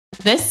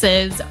This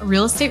is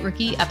Real Estate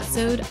Rookie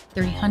episode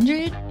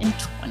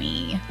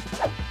 320.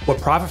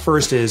 What Profit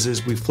First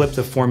is we flip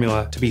the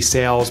formula to be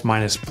sales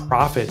minus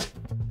profit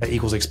that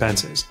equals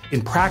expenses.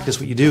 In practice,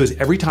 what you do is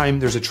every time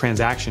there's a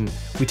transaction,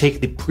 we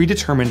take the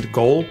predetermined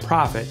goal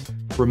profit,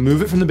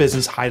 remove it from the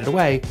business, hide it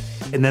away,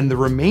 and then the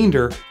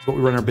remainder is what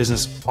we run our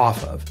business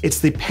off of.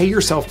 It's the pay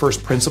yourself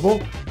first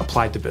principle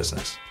applied to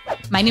business.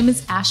 My name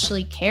is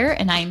Ashley Kerr,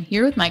 and I am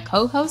here with my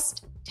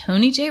co-host,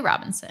 Tony J.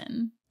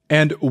 Robinson.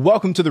 And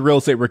welcome to the Real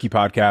Estate Rookie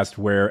Podcast,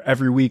 where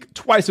every week,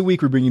 twice a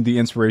week, we're bringing the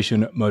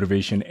inspiration,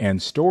 motivation,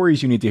 and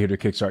stories you need to hear to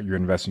kickstart your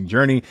investing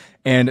journey.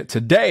 And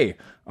today,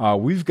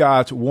 we've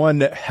got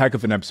one heck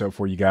of an episode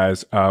for you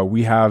guys.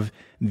 We have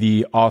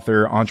the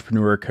author,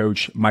 entrepreneur,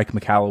 coach, Mike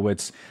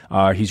Michalowicz.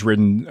 He's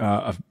written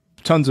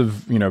tons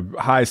of,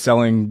 high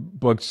selling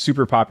books,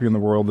 super popular in the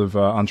world of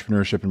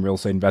entrepreneurship and real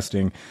estate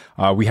investing.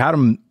 We had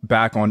him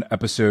back on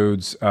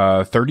episodes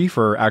 30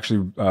 for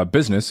actually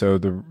business. So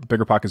the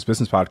Bigger Pockets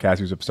Business Podcast,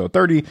 he was episode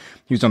 30.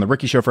 He was on the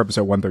Ricky Show for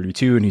episode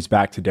 132, and he's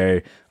back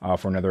today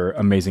for another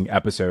amazing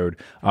episode.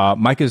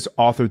 Mike has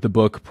authored the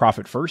book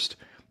Profit First.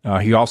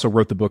 He also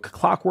wrote the book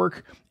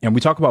Clockwork, and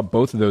we talk about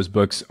both of those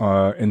books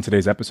in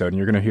today's episode. And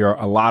you're going to hear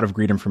a lot of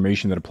great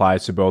information that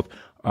applies to both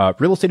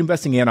real estate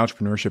investing and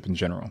entrepreneurship in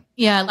general.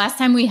 Yeah, last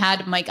time we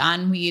had Mike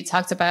on, we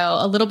talked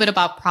about a little bit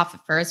about Profit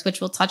First,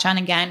 which we'll touch on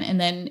again. And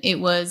then it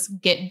was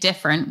Get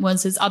Different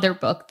was his other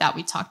book that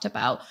we talked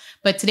about.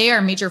 But today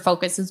our major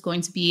focus is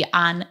going to be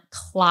on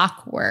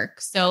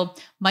Clockwork. So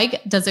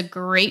Mike does a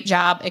great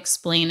job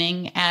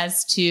explaining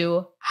as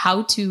to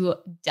how to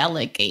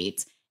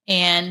delegate,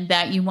 and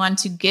that you want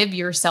to give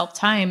yourself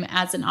time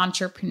as an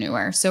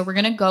entrepreneur. So we're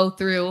going to go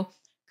through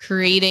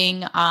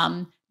creating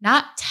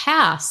not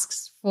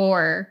tasks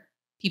for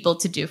people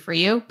to do for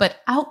you, but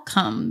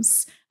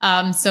outcomes.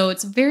 So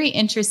it's a very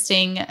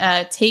interesting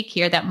take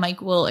here that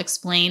Mike will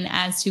explain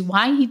as to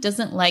why he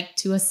doesn't like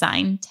to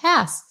assign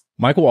tasks.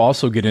 Mike will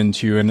also get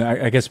into, and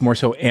I guess more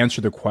so answer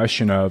the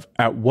question of,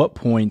 at what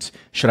point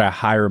should I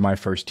hire my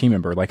first team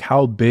member? Like,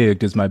 how big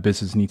does my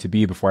business need to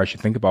be before I should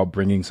think about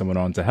bringing someone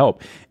on to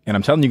help? And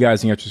I'm telling you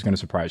guys, the answer is going to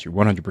surprise you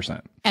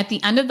 100%. At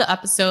the end of the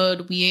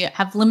episode, we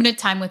have limited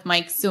time with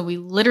Mike, so we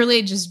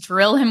literally just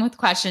drill him with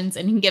questions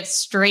and he can give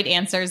straight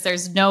answers.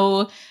 There's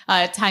no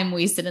time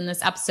wasted in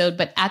this episode.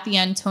 But at the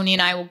end, Tony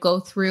and I will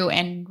go through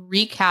and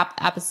recap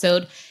the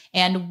episode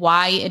and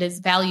why it is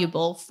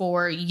valuable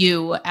for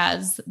you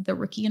as the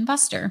rookie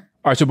investor.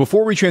 All right, so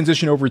before we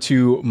transition over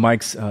to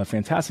Mike's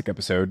fantastic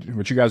episode,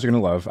 which you guys are going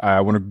to love, I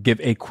want to give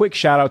a quick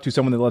shout out to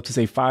someone that left us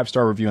a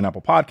 5-star review on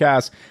Apple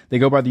Podcasts. They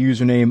go by the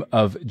username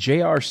of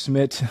JR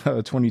Smith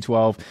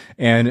 2012,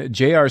 and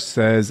JR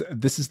says,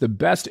 "This is the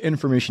best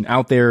information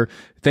out there.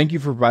 Thank you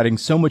for providing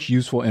so much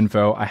useful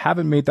info. I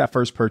haven't made that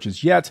first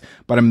purchase yet,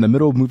 but I'm in the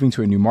middle of moving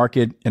to a new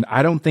market, and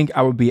I don't think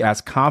I would be as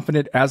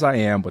confident as I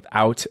am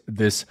without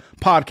this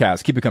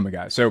podcast." Keep it coming,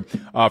 guys. So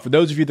for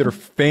those of you that are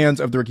fans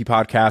of the Rookie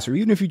Podcast, or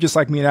even if you just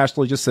like me and Ashley,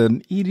 just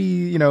an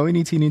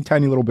any teeny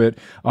tiny little bit,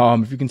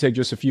 if you can take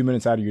just a few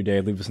minutes out of your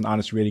day, leave us an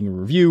honest rating and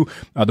review.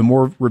 The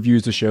more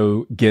reviews the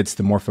show gets,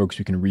 the more folks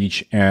we can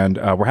reach, and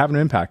we're having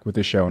an impact with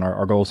this show, and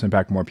our goal is to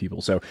impact more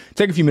people. So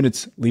take a few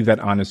minutes, leave that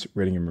honest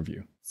rating and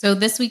review. So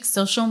this week's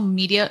social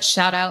media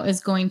shout out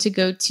is going to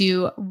go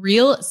to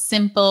Real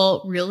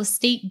Simple Real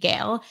Estate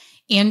Gal.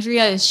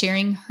 Andrea is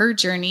sharing her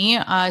journey.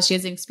 She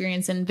has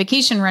experience in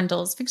vacation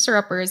rentals,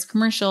 fixer-uppers,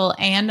 commercial,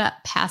 and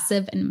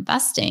passive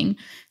investing.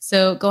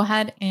 So go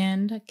ahead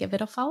and give it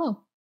a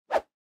follow.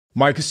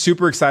 Mike,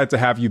 super excited to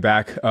have you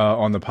back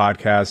on the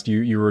podcast.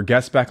 You were a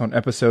guest back on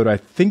episode, I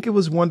think it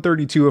was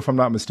 132, if I'm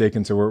not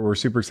mistaken. So we're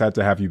super excited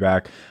to have you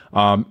back.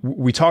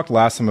 We talked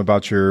last time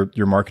about your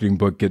marketing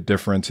book, Get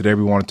Different. Today,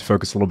 we wanted to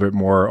focus a little bit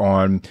more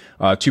on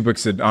two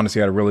books that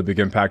honestly had a really big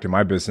impact in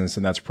my business,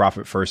 and that's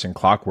Profit First and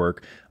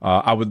Clockwork.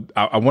 I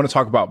want to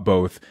talk about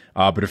both,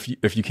 but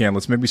if you can,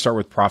 let's maybe start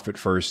with Profit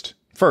First,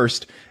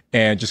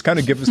 and just kind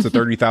of give us the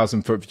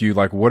 30,000 foot view.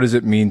 Like, what does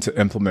it mean to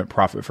implement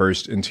Profit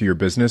First into your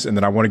business? And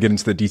then I want to get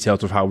into the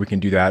details of how we can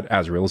do that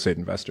as real estate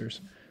investors.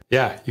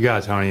 Yeah, you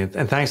got it, Tony.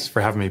 And thanks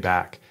for having me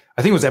back.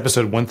 I think it was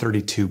episode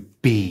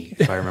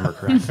 132B, if I remember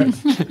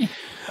correctly.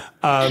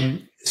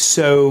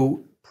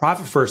 So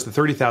Profit First, the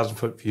 30,000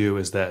 foot view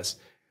is this.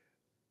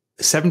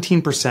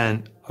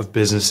 17% of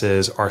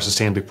businesses are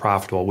sustainably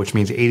profitable, which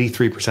means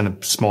 83%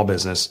 of small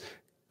business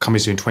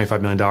companies doing $25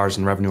 million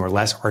in revenue or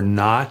less are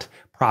not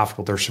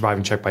profitable. They're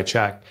surviving check by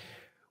check,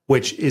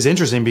 which is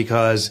interesting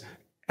because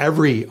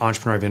every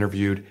entrepreneur I've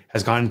interviewed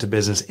has gone into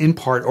business in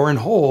part or in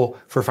whole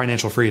for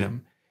financial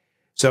freedom.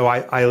 So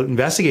I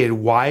investigated,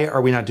 why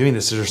are we not doing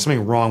this? Is there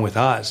something wrong with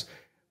us?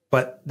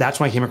 But that's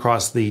when I came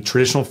across the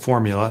traditional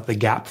formula, the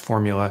GAP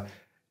formula,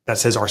 that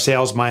says our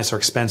sales minus our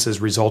expenses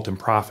result in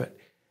profit.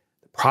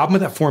 The problem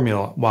with that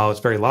formula, while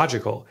it's very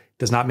logical,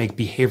 does not make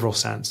behavioral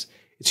sense.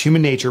 It's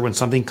human nature when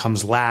something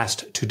comes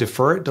last to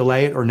defer it,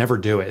 delay it, or never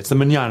do it. It's the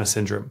manana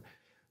syndrome.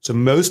 So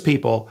most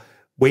people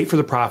wait for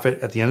the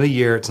profit at the end of the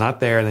year. It's not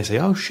there. And they say,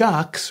 oh,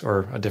 shucks,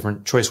 or a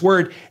different choice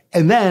word.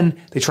 And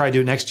then they try to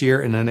do it next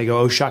year. And then they go,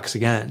 oh, shucks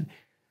again.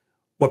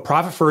 What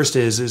profit first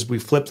is we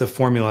flip the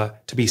formula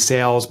to be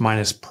sales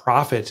minus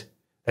profit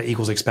that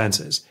equals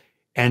expenses.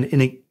 And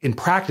in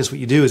practice, what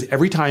you do is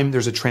every time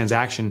there's a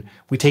transaction,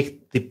 we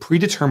take the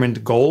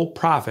predetermined goal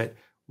profit,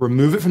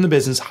 remove it from the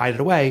business, hide it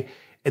away,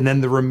 and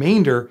then the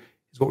remainder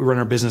is what we run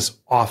our business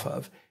off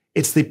of.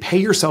 It's the pay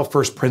yourself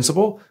first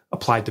principle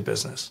applied to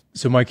business.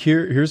 So Mike,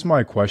 here's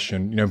my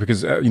question,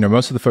 because,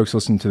 most of the folks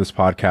listening to this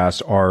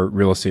podcast are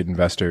real estate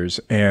investors.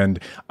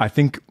 And I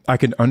think I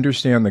can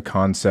understand the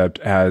concept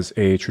as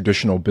a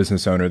traditional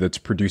business owner that's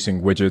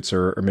producing widgets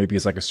or maybe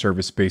it's like a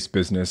service-based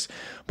business.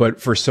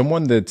 But for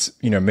someone that's,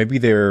 maybe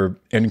their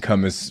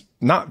income is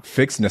not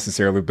fixed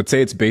necessarily, but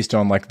say it's based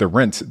on like the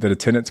rent that a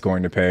tenant's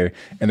going to pay,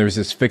 and there's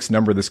this fixed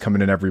number that's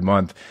coming in every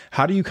month.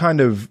 How do you kind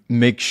of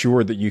make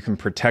sure that you can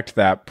protect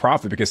that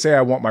profit? Because say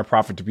I want my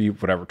profit to be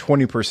whatever,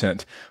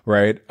 20%,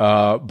 right?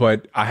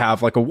 But I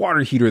have like a water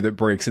heater that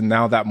breaks, and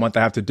now that month I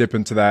have to dip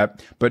into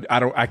that, but I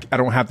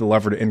don't have the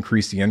lever to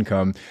increase the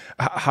income.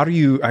 How do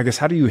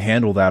you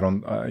handle that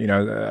on,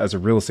 as a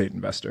real estate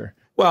investor?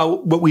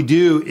 Well, what we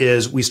do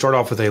is we start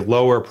off with a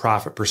lower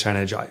profit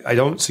percentage. I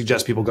don't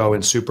suggest people go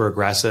in super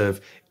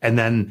aggressive and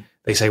then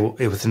they say, well,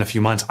 within a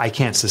few months, I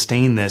can't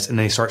sustain this, and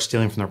they start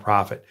stealing from their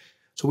profit.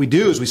 So what we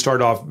do is we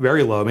start off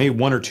very low, maybe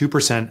 1 or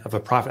 2% of a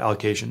profit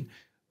allocation.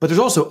 But there's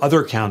also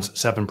other accounts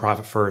set up in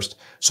profit first.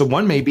 So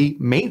one may be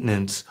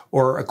maintenance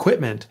or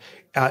equipment.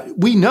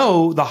 We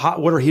know the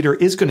hot water heater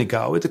is going to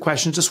go. The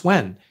question is just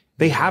when.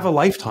 They have a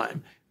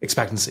lifetime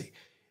expectancy.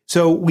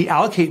 So we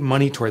allocate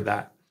money toward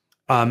that.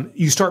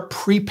 You start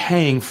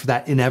prepaying for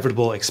that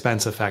inevitable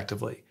expense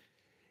effectively.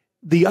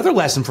 The other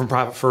lesson from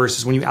profit first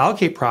is when you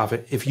allocate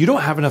profit, if you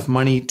don't have enough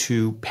money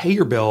to pay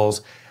your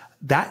bills,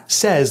 that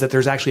says that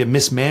there's actually a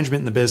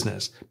mismanagement in the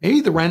business. Maybe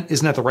the rent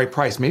isn't at the right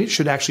price. Maybe it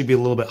should actually be a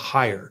little bit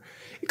higher.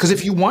 Because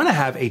if you want to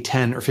have a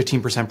 10 or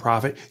 15%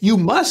 profit, you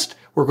must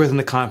work within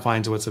the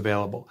confines of what's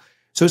available.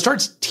 So it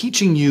starts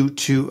teaching you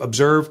to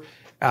observe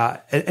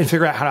and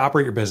figure out how to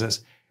operate your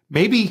business.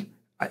 Maybe,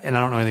 and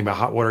I don't know anything about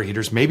hot water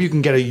heaters, maybe you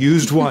can get a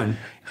used one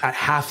at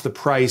half the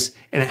price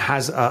and it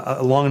has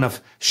a long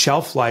enough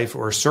shelf life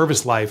or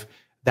service life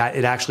that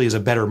it actually is a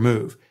better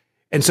move.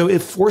 And so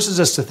it forces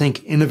us to think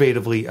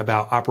innovatively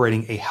about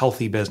operating a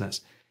healthy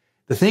business.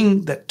 The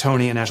thing that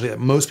Tony and Ashley, that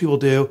most people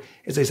do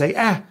is they say,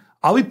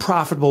 I'll be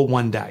profitable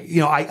one day.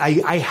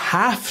 I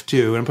have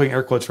to, and I'm putting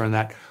air quotes around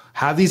that,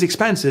 have these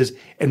expenses,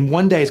 and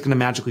one day it's going to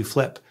magically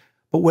flip.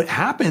 But what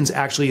happens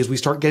actually is we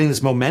start getting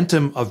this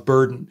momentum of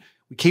burden.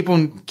 We keep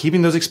on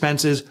keeping those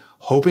expenses,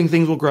 hoping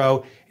things will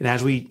grow. And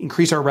as we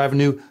increase our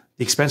revenue,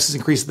 the expenses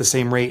increase at the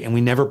same rate, and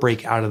we never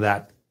break out of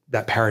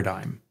that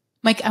paradigm.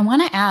 Mike, I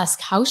want to ask,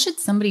 how should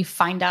somebody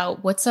find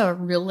out what's a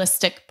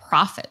realistic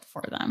profit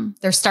for them?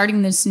 They're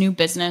starting this new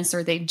business,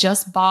 or they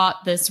just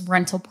bought this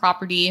rental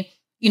property.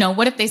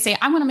 What if they say,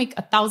 I want to make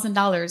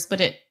 $1,000,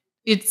 but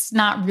it's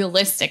not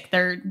realistic.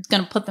 They're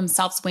going to put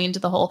themselves way into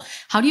the hole.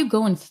 How do you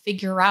go and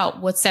figure out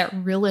what's that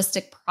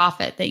realistic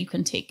profit that you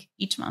can take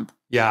each month?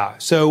 Yeah.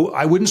 So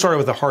I wouldn't start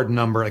with a hard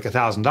number like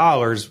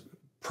 $1,000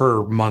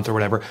 per month or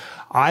whatever.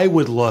 I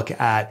would look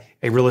at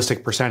a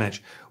realistic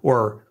percentage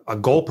or a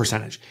goal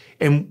percentage.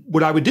 And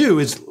what I would do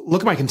is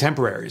look at my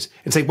contemporaries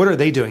and say, what are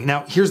they doing?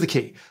 Now, here's the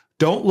key.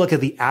 Don't look at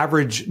the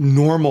average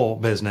normal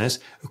business,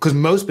 because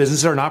most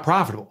businesses are not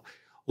profitable.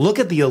 Look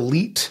at the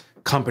elite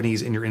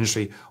companies in your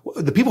industry,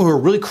 the people who are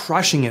really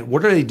crushing it.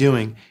 What are they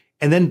doing?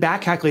 And then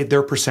back calculate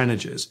their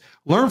percentages.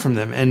 Learn from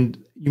them. And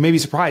you may be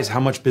surprised how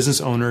much business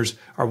owners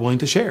are willing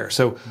to share.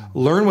 So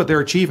learn what they're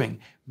achieving.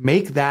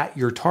 Make that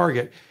your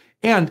target.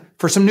 And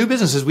for some new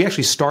businesses, we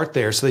actually start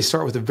there. So they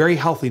start with a very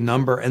healthy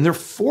number, and they're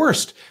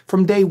forced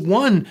from day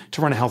one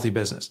to run a healthy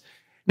business.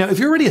 Now, if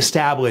you're already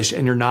established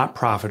and you're not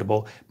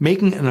profitable,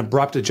 making an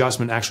abrupt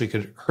adjustment actually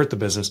could hurt the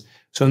business.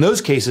 So in those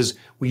cases,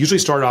 we usually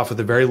start off with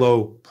a very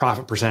low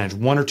profit percentage,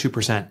 1 or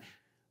 2%. The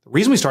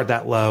reason we start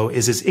that low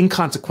is it's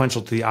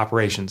inconsequential to the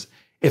operations.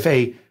 If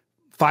a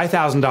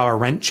 $5,000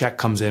 rent check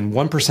comes in,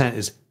 1%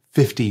 is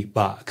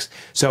 $50.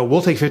 So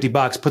we'll take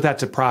 $50, put that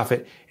to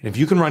profit. And if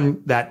you can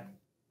run that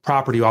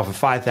property off of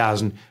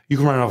 5,000, you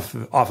can run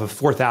it off of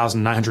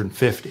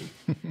 4,950.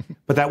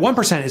 But that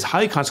 1% is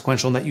highly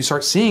consequential in that you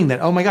start seeing that,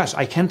 oh my gosh,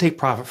 I can take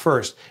profit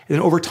first. And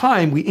then over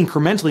time, we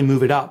incrementally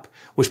move it up,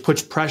 which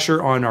puts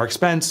pressure on our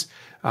expense,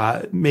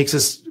 makes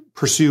us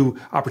pursue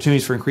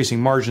opportunities for increasing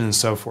margin and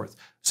so forth.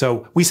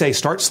 So we say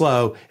start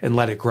slow and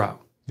let it grow.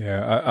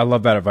 Yeah, I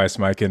love that advice,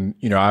 Mike. And,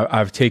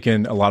 I've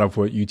taken a lot of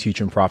what you teach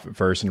in Profit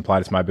First and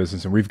applied it to my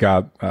business. And we've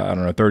got,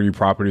 30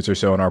 properties or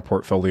so in our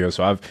portfolio.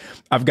 So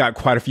I've got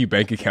quite a few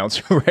bank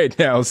accounts right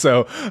now.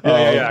 So,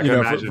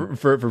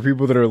 for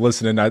people that are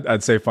listening,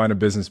 I'd say find a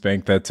business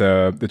bank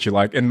that you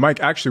like. And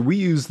Mike, actually, we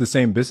use the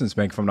same business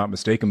bank, if I'm not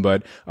mistaken,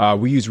 but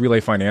we use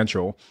Relay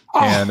Financial.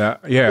 And I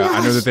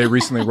know that they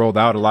recently rolled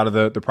out a lot of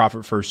the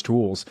Profit First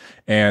tools.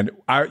 And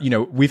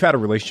we've had a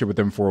relationship with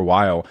them for a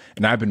while.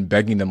 And I've been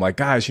begging them like,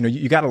 guys,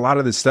 you got a lot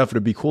of this stuff.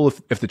 It'd be cool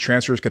if the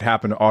transfers could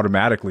happen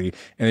automatically.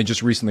 And they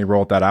just recently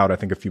rolled that out, I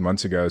think, a few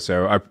months ago.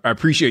 So I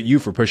appreciate you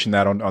for pushing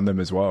that on them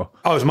as well.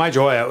 Oh, it's my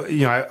joy.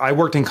 I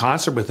worked in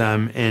concert with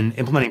them in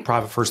implementing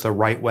Profit First the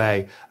right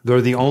way. They're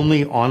the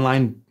only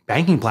online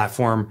banking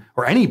platform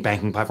or any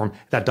banking platform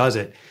that does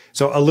it.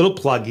 So a little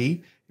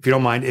pluggy, if you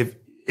don't mind, if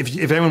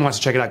anyone wants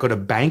to check it out, go to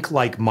Bank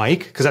Like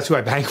Mike, because that's who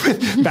I bank with,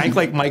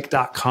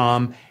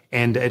 banklikemike.com,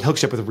 and it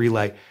hooks you up with a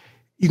Relay.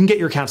 You can get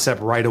your account set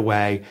up right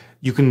away.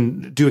 You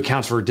can do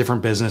accounts for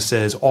different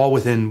businesses all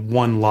within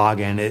one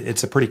login.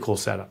 It's a pretty cool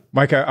setup.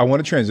 Mike, I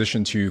want to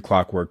transition to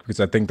Clockwork because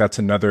I think that's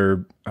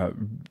another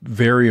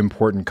very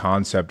important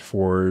concept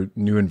for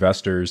new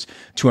investors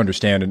to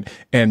understand.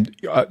 And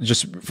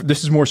just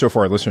this is more so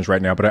for our listeners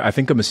right now, but I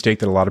think a mistake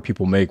that a lot of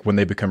people make when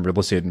they become real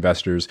estate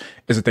investors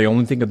is that they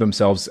only think of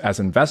themselves as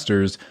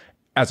investors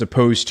as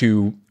opposed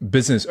to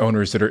business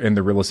owners that are in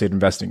the real estate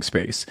investing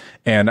space.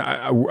 And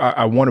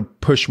I want to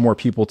push more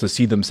people to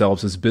see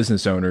themselves as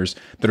business owners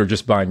that are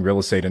just buying real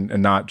estate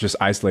and not just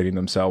isolating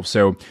themselves.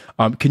 So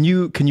can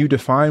you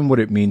define what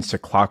it means to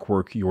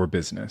clockwork your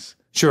business?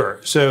 Sure.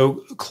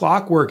 So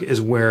Clockwork is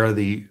where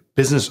the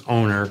business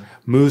owner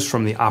moves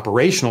from the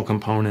operational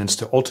components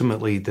to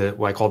ultimately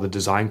what I call the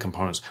design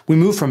components. We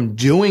move from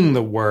doing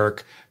the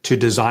work to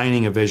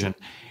designing a vision.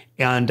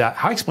 And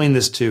how I explain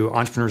this to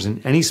entrepreneurs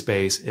in any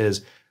space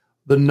is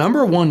the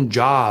number one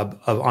job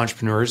of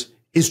entrepreneurs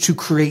is to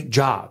create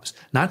jobs,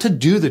 not to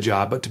do the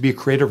job, but to be a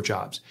creator of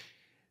jobs.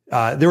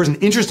 There was an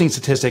interesting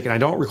statistic, and I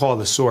don't recall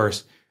the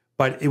source,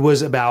 but it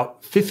was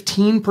about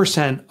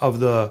 15% of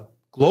the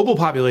global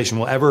population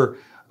will ever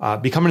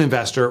become an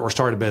investor or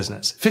start a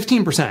business.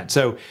 15%.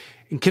 So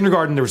in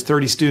kindergarten, there was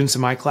 30 students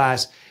in my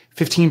class.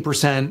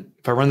 15%,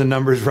 if I run the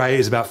numbers right,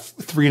 is about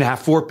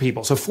 4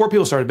 people. So 4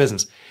 people start a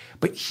business.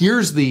 But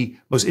here's the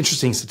most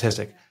interesting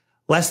statistic.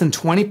 Less than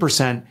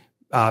 20%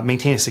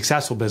 maintain a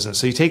successful business.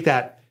 So you take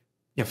that,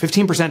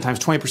 15% times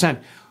 20%,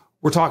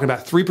 we're talking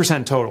about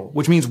 3% total,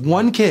 which means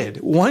one kid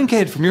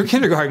from your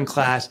kindergarten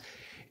class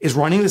is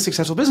running the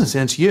successful business,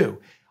 and it's you.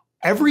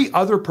 Every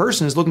other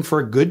person is looking for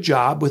a good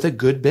job with a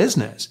good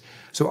business.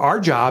 So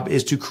our job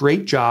is to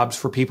create jobs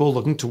for people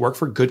looking to work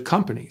for good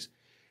companies.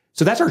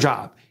 So that's our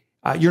job.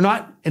 You're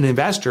not an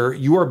investor.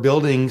 You are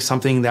building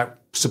something that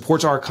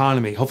supports our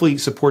economy, hopefully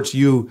supports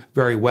you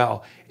very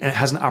well, and it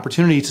has an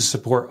opportunity to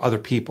support other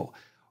people.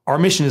 Our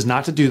mission is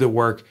not to do the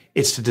work.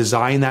 It's to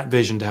design that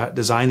vision, to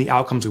design the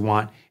outcomes we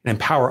want, and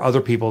empower other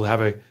people to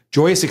have a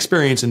joyous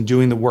experience in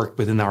doing the work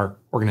within our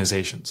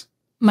organizations.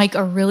 Mike,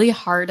 a really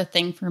hard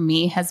thing for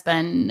me has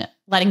been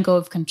letting go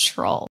of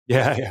control.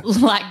 Yeah.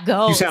 Let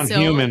go. You sound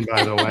human,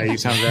 by the way. You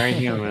sound very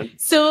human.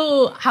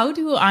 So how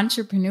do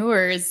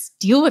entrepreneurs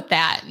deal with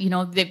that?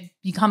 They've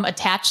become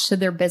attached to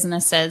their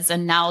businesses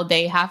and now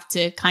they have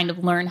to kind of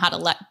learn how to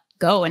let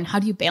go. And how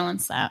do you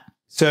balance that?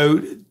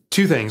 So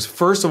 2 things.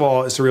 First of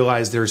all is to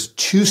realize there's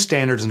 2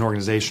 standards in an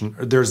organization.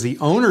 There's the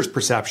owner's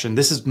perception.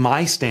 This is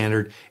my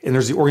standard. And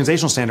there's the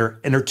organizational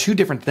standard. And they're 2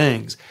 different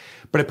things.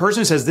 But a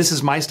person who says, this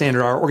is my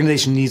standard, our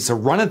organization needs to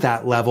run at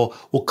that level,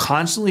 will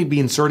constantly be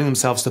inserting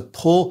themselves to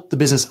pull the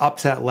business up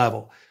to that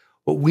level.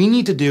 What we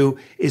need to do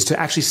is to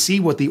actually see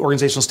what the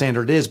organizational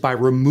standard is by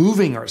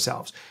removing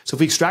ourselves. So if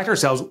we extract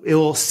ourselves, it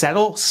will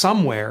settle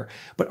somewhere.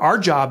 But our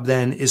job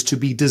then is to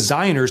be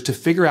designers to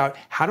figure out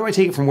how do I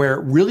take it from where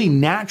it really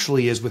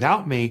naturally is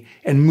without me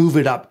and move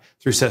it up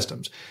through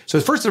systems. So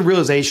first, the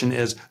realization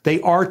is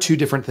they are 2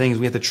 different things.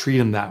 We have to treat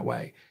them that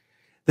way.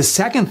 The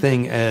second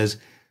thing is,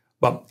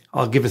 well,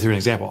 I'll give it through an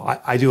example.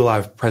 I do a lot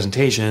of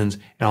presentations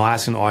and I'll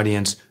ask an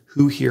audience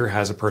who here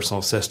has a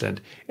personal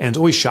assistant. And it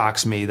always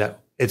shocks me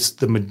that it's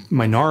the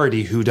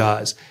minority who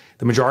does.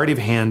 The majority of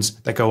hands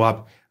that go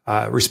up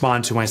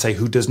respond to when I say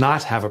who does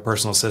not have a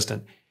personal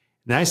assistant.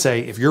 And I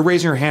say, if you're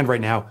raising your hand right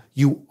now,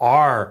 you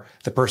are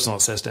the personal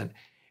assistant.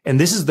 And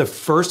this is the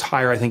first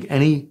hire I think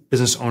any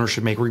business owner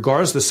should make,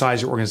 regardless of the size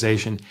of your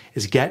organization,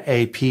 is get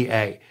a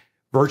PA,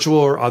 virtual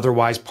or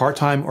otherwise,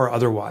 part-time or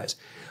otherwise.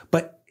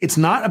 But it's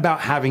not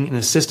about having an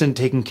assistant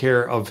taking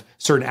care of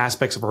certain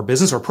aspects of our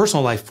business or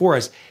personal life for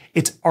us.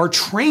 It's our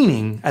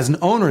training as an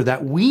owner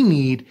that we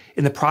need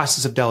in the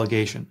process of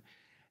delegation.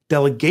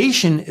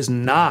 Delegation is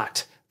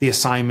not the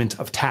assignment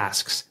of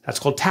tasks. That's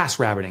called task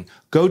rabbiting.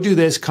 Go do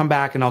this, come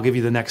back, and I'll give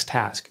you the next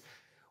task.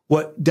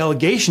 What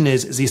delegation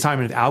is the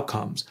assignment of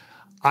outcomes.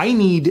 I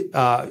need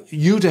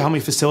you to help me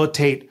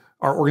facilitate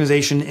our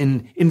organization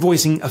in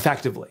invoicing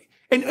effectively.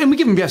 And we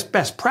give them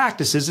best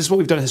practices. This is what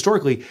we've done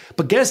historically,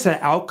 but get us to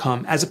that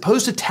outcome as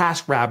opposed to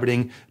task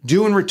rabbiting.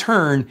 Do in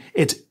return,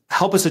 it's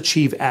help us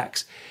achieve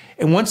X.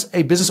 And once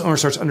a business owner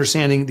starts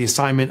understanding the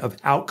assignment of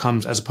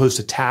outcomes as opposed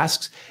to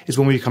tasks is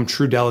when we become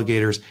true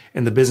delegators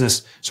and the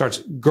business starts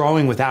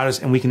growing without us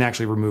and we can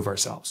actually remove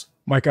ourselves.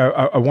 Mike,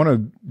 I want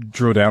to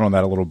drill down on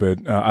that a little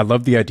bit. I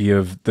love the idea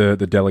of the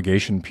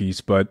delegation piece,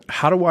 but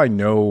how do I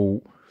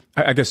know,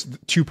 I guess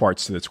 2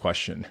 parts to this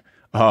question.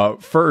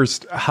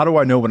 First, how do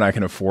I know when I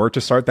can afford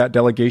to start that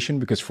delegation?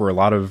 Because for a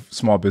lot of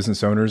small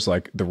business owners,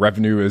 like the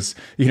revenue is,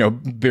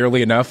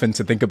 barely enough. And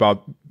to think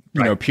about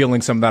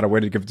peeling some of that away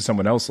to give it to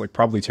someone else, like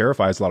probably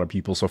terrifies a lot of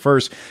people. So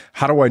first,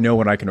 how do I know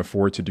when I can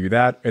afford to do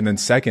that? And then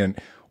second,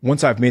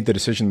 once I've made the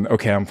decision,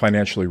 okay, I'm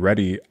financially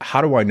ready,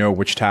 how do I know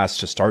which tasks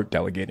to start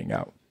delegating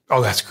out?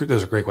 Oh,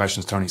 those are great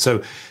questions, Tony.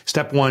 So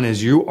step one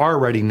is you are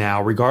ready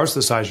now, regardless of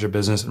the size of your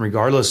business and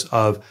regardless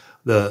of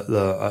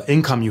the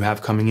income you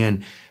have coming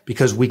in,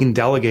 because we can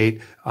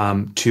delegate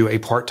to a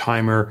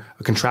part-timer,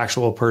 a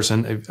contractual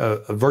person,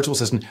 a virtual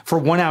assistant for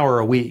 1 hour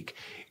a week.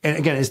 And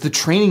again, it's the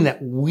training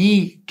that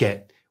we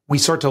get. We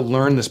start to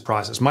learn this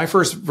process. My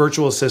first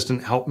virtual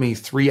assistant helped me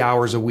 3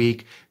 hours a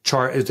week.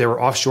 They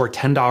were offshore,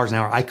 $10 an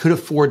hour. I could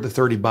afford the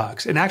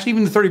 $30. And actually,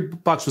 even the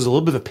 $30 was a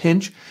little bit of a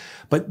pinch,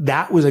 but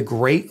that was a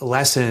great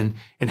lesson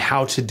in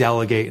how to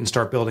delegate and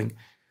start building.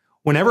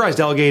 Whenever I was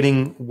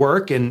delegating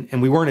work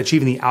and we weren't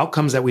achieving the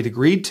outcomes that we'd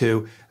agreed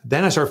to,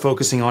 then I started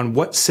focusing on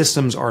what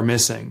systems are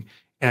missing.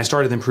 And I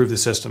started to improve the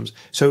systems.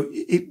 So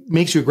it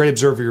makes you a great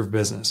observer of your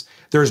business.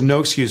 There is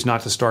no excuse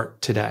not to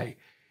start today.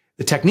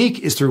 The technique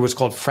is through what's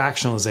called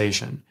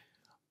fractionalization.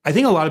 I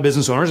think a lot of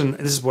business owners, and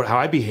this is how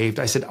I behaved,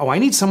 I said, I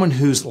need someone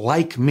who's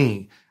like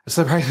me. That's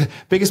the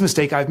biggest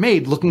mistake I've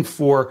made looking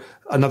for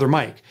another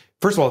Mike.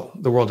 First of all,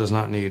 the world does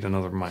not need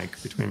another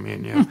Mike between me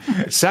and you.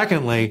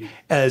 Secondly,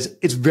 as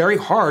it's very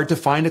hard to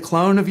find a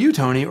clone of you,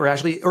 Tony, or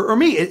actually, or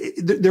me.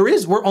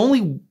 We're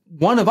only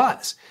one of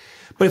us.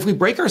 But if we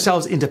break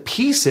ourselves into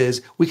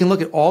pieces, we can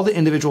look at all the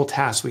individual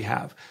tasks we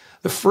have.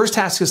 The first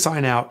task to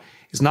sign out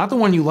is not the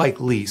one you like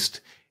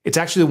least. It's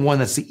actually the one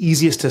that's the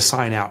easiest to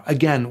sign out.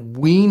 Again,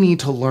 we need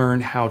to learn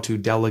how to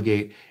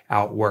delegate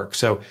out work.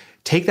 So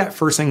take that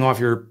first thing off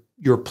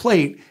your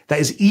plate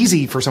that is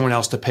easy for someone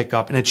else to pick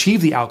up and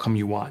achieve the outcome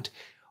you want.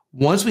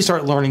 Once we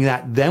start learning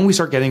that, then we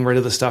start getting rid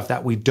of the stuff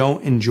that we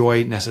don't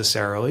enjoy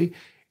necessarily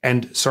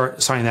and start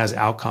assigning that as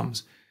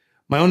outcomes.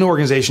 My own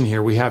organization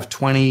here, we have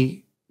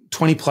 20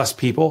 plus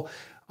people.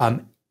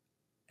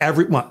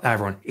 Everyone,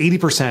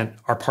 80%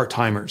 are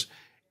part-timers.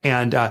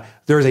 And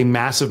there is a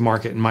massive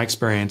market, in my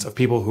experience, of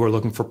people who are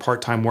looking for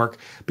part-time work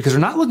because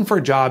they're not looking for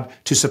a job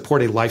to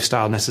support a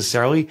lifestyle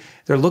necessarily.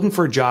 They're looking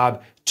for a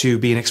job to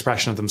be an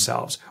expression of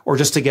themselves or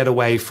just to get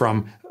away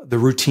from the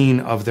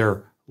routine of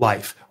their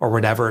life or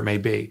whatever it may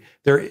be.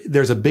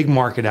 There's a big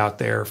market out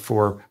there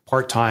for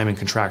part-time and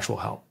contractual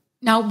help.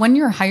 Now, when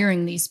you're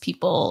hiring these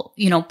people,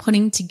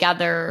 putting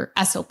together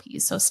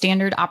SOPs, so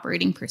standard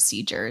operating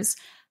procedures,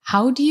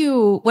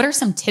 what are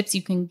some tips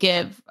you can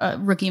give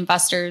rookie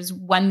investors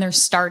when they're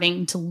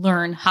starting to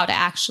learn how to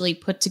actually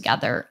put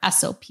together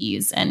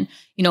SOPs and,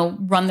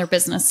 run their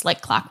business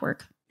like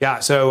clockwork? Yeah.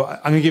 So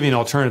I'm going to give you an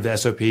alternative to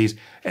SOPs.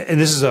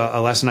 And this is a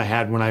lesson I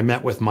had when I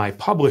met with my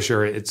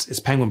publisher. It's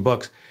Penguin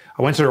Books.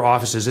 I went to their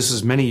offices. This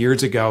is many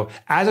years ago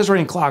as I was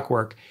writing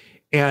Clockwork.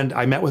 And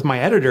I met with my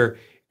editor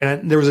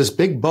and there was this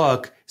big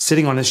book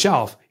sitting on his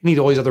shelf. You need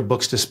all these other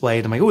books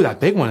displayed. I'm like, oh, that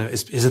big one.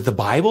 Is it the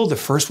Bible? The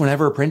first one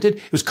ever printed?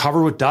 It was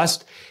covered with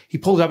dust. He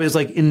pulled it up. It was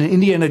like in an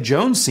Indiana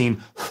Jones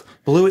scene,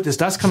 blew it. This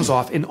dust comes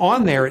off. And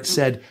on there, it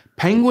said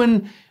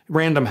Penguin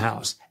Random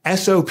House,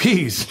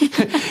 SOPs.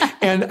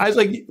 And I was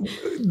like,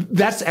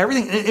 that's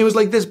everything. And it was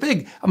like this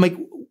big. I'm like,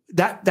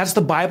 that's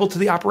the Bible to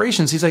the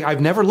operations. He's like,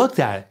 I've never looked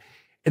at it.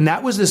 And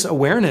that was this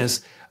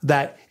awareness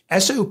that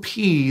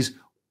SOPs,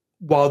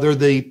 while they're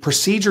the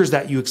procedures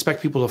that you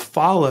expect people to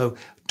follow,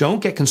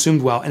 don't get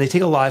consumed well, and they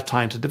take a lot of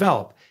time to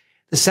develop.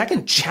 The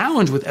second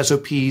challenge with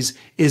SOPs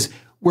is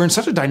we're in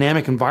such a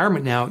dynamic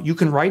environment now, you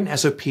can write an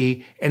SOP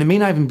and it may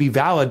not even be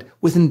valid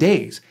within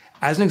days.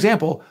 As an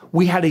example,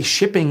 we had a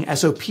shipping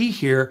SOP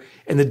here,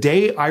 and the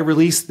day I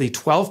released the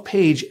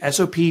 12-page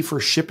SOP for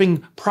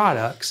shipping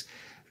products,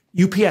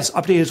 UPS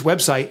updated its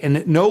website and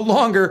it no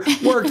longer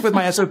worked with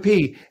my SOP.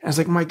 And I was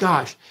like, oh my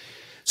gosh.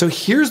 So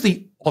here's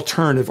the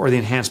alternative or the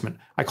enhancement.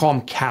 I call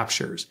them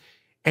captures.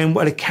 And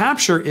what a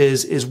capture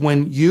is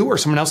when you or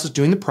someone else is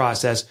doing the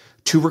process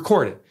to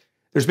record it.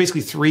 There's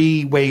basically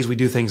 3 ways we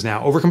do things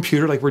now. Over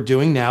computer, like we're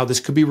doing now, this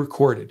could be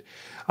recorded.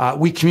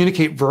 We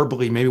communicate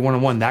verbally, maybe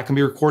one-on-one. That can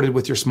be recorded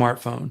with your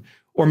smartphone.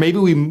 Or maybe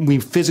we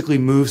physically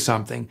move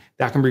something.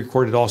 That can be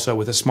recorded also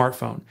with a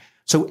smartphone.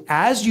 So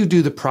as you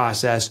do the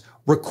process,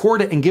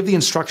 record it and give the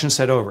instruction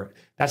set over it.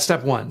 That's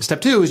step 1.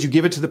 Step 2 is you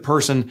give it to the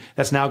person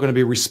that's now going to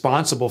be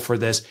responsible for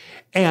this.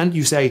 And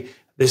you say,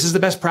 this is the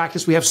best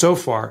practice we have so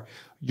far.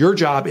 Your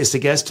job is to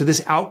get us to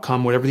this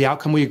outcome, whatever the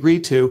outcome we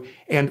agreed to,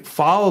 and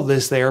follow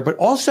this there, but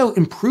also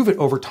improve it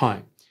over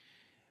time.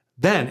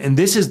 Then, and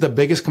this is the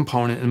biggest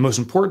component and most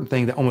important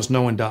thing that almost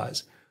no one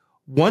does.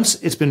 Once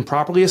it's been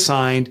properly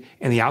assigned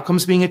and the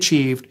outcome's being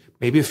achieved,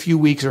 maybe a few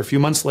weeks or a few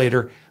months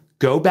later,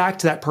 go back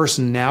to that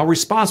person now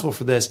responsible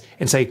for this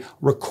and say,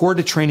 record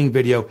a training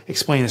video,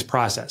 explain this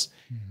process.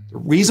 The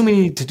reason we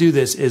need to do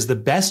this is the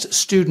best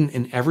student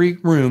in every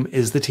room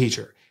is the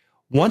teacher.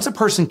 Once a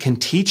person can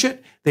teach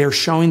it, they are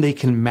showing they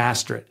can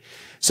master it.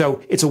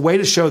 So it's a way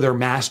to show their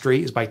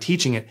mastery is by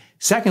teaching it.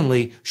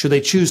 Secondly, should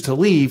they choose to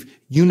leave,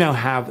 you now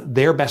have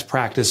their best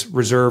practice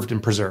reserved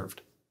and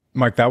preserved.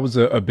 Mike, that was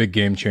a big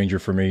game changer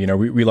for me.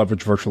 We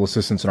leverage virtual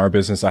assistants in our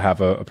business. I have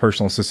a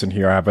personal assistant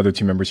here. I have other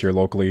team members here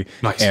locally.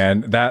 Nice.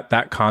 And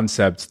that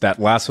concept, that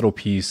last little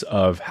piece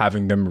of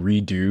having them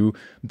redo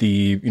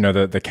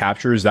the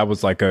captures, that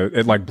was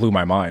it blew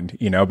my mind,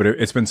 but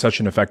it's been such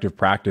an effective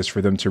practice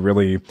for them to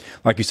really,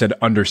 like you said,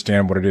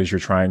 understand what it is you're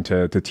trying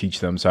to teach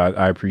them. So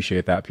I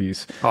appreciate that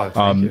piece. Oh,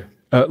 thank you.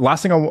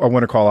 Last thing I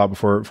want to call out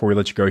before we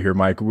let you go here,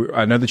 Mike.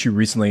 I know that you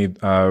recently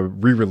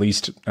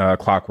re-released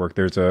Clockwork.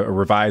 There's a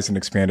revised and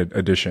expanded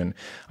edition.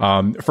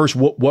 First,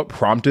 what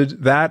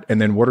prompted that,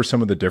 and then what are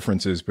some of the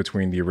differences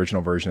between the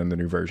original version and the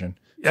new version?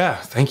 Yeah,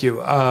 thank you.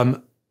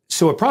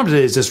 So what prompted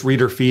it is this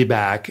reader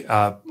feedback,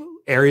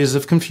 areas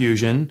of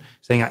confusion,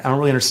 saying I don't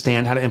really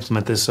understand how to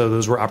implement this. So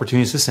those were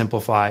opportunities to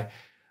simplify.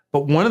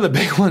 But one of the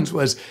big ones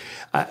was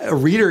a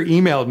reader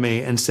emailed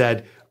me and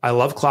said, "I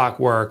love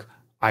Clockwork.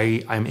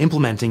 I'm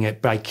implementing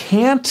it, but I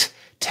can't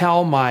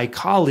tell my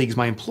colleagues,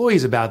 my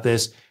employees about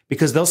this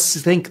because they'll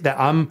think that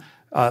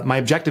my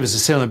objective is to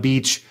sit on the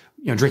beach,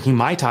 drinking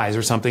Mai Tais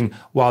or something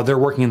while they're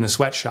working in the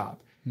sweatshop."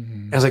 Mm-hmm.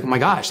 And I was like, oh my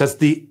gosh, that's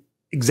the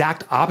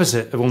exact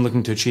opposite of what I'm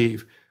looking to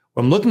achieve.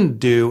 What I'm looking to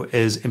do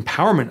is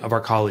empowerment of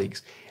our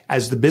colleagues.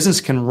 As the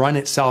business can run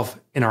itself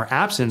in our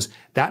absence,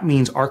 that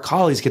means our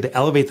colleagues get to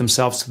elevate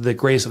themselves to the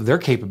greatest of their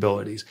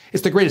capabilities.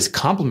 It's the greatest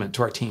compliment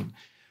to our team.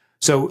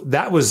 So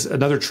that was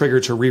another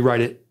trigger to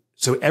rewrite it.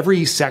 So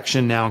every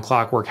section now in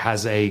Clockwork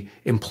has a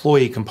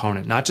employee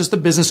component, not just the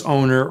business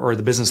owner or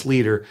the business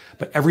leader,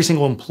 but every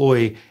single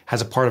employee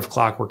has a part of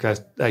Clockwork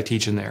that I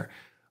teach in there.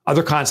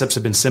 Other concepts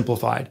have been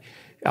simplified.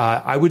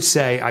 I would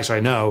say, actually,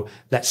 I know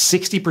that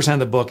 60% of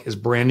the book is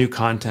brand new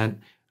content.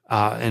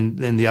 And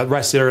then the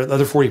rest, the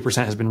other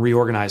 40% has been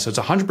reorganized. So it's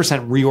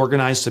 100%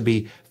 reorganized to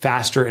be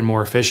faster and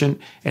more efficient,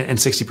 and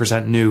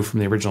 60% new from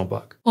the original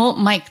book. Well,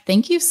 Mike,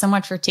 thank you so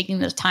much for taking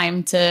the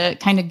time to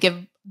kind of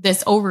give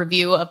this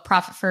overview of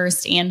Profit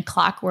First and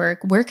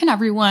Clockwork. Where can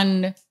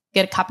everyone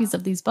get copies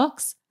of these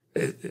books?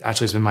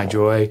 Actually, it's been my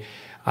joy.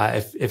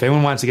 If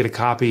anyone wants to get a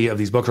copy of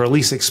these books, or at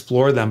least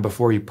explore them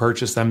before you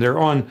purchase them, they're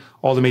on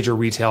all the major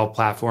retail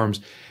platforms.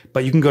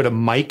 But you can go to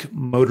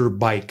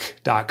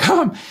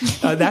mikemotorbike.com.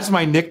 That's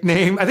my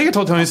nickname. I think I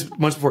told Tony this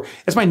once before.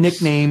 It's my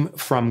nickname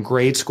from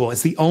grade school.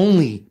 It's the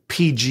only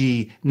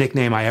PG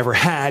nickname I ever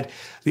had.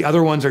 The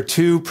other ones are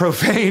too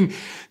profane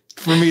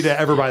for me to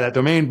ever buy that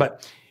domain.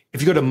 But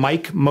if you go to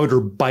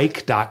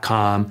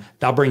mikemotorbike.com,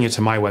 that'll bring you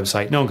to my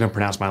website. No one can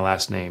pronounce my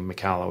last name,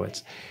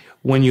 Michalowicz.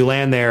 When you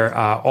land there,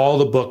 all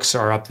the books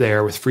are up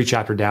there with free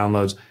chapter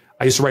downloads.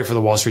 I used to write for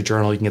the Wall Street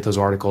Journal. You can get those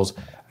articles.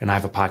 And I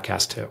have a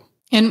podcast too.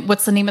 And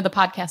what's the name of the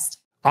podcast?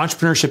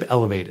 Entrepreneurship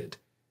Elevated.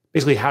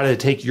 Basically, how to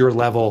take your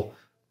level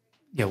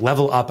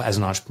up as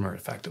an entrepreneur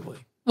effectively.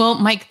 Well,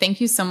 Mike,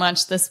 thank you so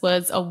much. This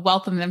was a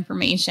wealth of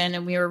information,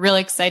 and we were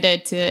really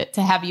excited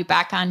to have you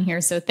back on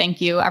here. So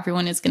thank you.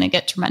 Everyone is going to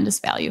get tremendous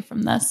value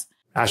from this.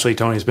 Ashley,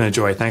 Tony, it's been a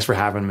joy. Thanks for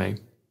having me.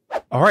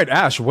 All right,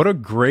 Ash, what a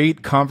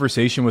great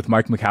conversation with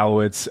Mike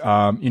Michalowicz.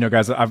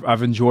 Guys,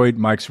 I've enjoyed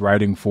Mike's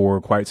writing for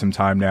quite some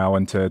time now,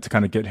 and to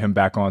kind of get him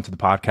back onto the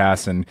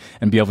podcast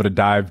and be able to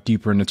dive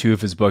deeper into two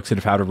of his books that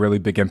have had a really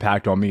big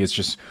impact on me is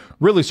just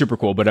really super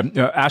cool. But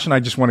Ash and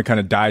I just want to kind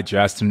of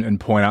digest and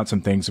point out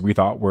some things that we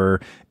thought were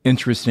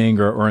interesting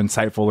or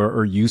insightful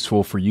or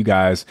useful for you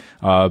guys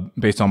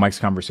based on Mike's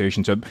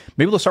conversation. So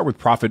maybe let's start with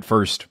Profit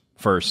First.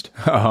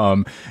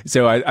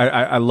 So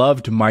I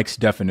loved Mike's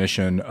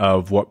definition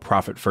of what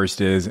profit first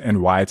is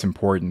and why it's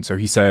important. So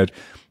he said,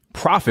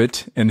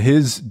 profit in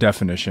his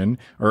definition,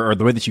 or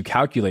the way that you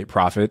calculate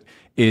profit,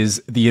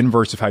 is the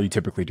inverse of how you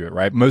typically do it,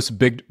 right? Most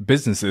big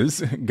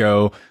businesses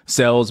go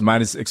sales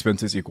minus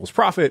expenses equals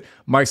profit.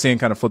 Mike's saying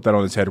kind of flip that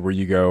on its head where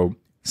you go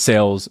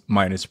sales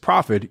minus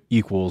profit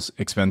equals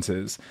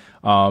expenses.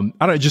 I don't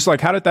know, just like,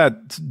 how did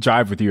that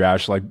jive with you,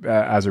 Ash, like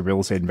as a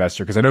real estate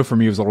investor? Because I know for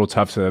me, it was a little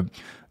tough to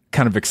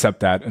kind of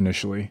accept that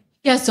initially.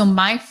 Yeah. So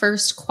my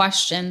first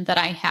question that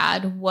I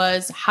had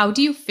was, how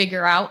do you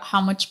figure out how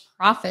much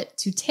profit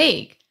to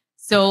take?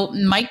 So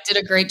Mike did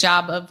a great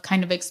job of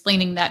kind of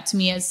explaining that to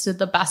me as to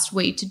the best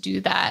way to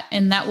do that.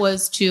 And that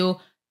was to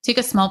take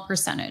a small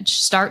percentage,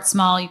 start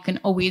small. You can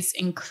always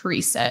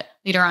increase it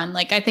later on.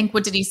 Like, I think,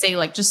 what did he say?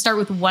 Like, just start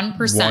with 1%.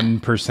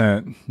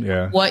 1%.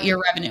 Yeah. What your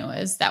revenue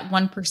is, that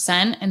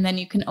 1%. And then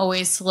you can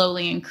always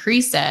slowly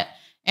increase it.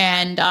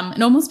 And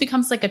it almost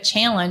becomes like a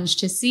challenge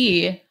to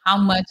see how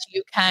much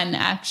you can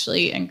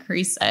actually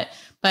increase it.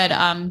 But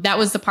that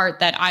was the part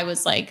that I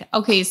was like,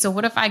 okay, so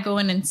what if I go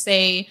in and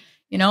say,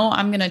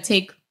 I'm going to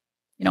take,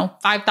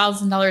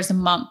 $5,000 a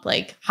month?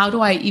 Like, how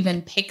do I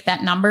even pick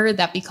that number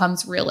that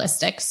becomes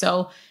realistic?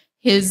 So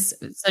his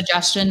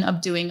suggestion of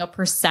doing a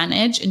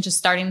percentage and just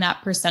starting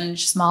that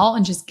percentage small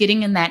and just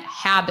getting in that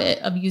habit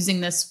of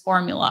using this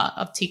formula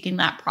of taking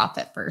that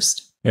profit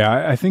first.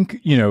 Yeah, I think,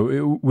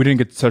 we didn't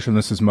get to touch on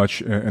this as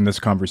much in this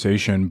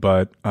conversation,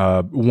 but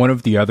one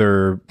of the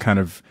other kind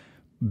of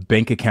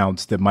bank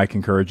accounts that Mike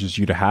encourages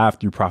you to have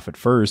through Profit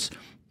First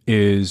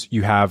is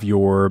you have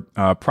your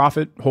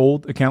profit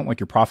hold account, like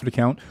your profit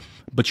account,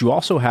 but you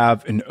also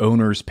have an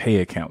owner's pay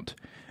account.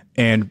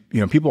 And,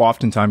 people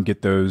oftentimes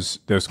get those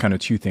kind of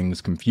two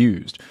things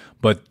confused.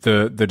 But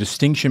the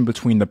distinction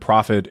between the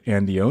profit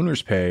and the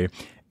owner's pay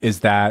is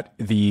that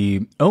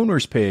the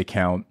owner's pay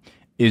account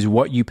is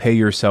what you pay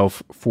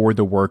yourself for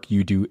the work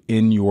you do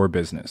in your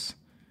business.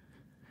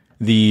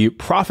 The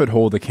profit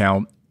hold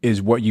account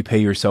is what you pay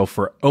yourself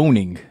for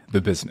owning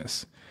the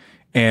business.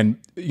 And,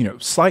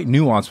 slight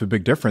nuance, but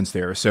big difference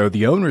there. So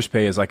the owner's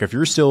pay is like if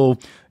you're still,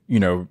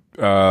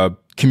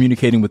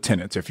 communicating with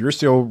tenants, if you're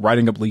still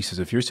writing up leases,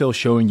 if you're still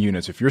showing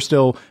units, if you're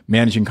still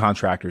managing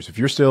contractors, if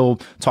you're still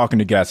talking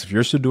to guests, if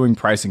you're still doing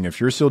pricing,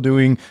 if you're still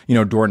doing,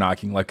 door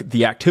knocking, like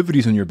the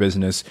activities in your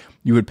business,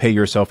 you would pay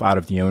yourself out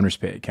of the owner's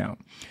pay account.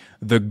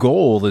 The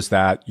goal is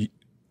that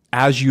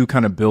as you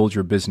kind of build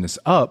your business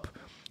up,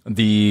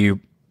 the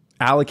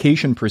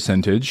allocation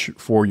percentage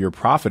for your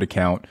profit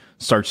account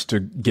starts to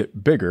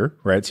get bigger,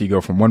 right? So you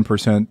go from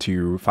 1%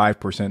 to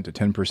 5% to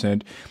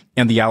 10%,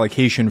 and the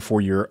allocation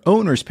for your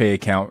owner's pay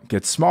account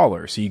gets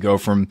smaller. So you go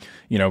from,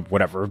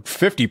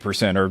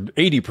 50% or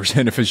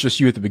 80% if it's just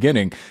you at the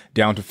beginning,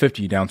 down to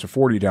 50, down to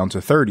 40, down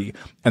to 30.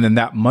 And then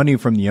that money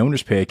from the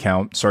owner's pay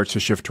account starts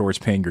to shift towards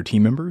paying your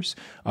team members.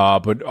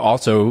 But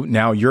also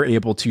now you're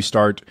able to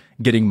start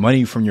getting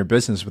money from your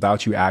business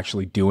without you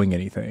actually doing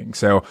anything.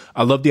 So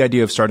I love the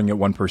idea of starting at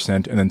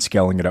 1% and then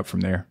scaling it up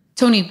from there.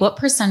 Tony, what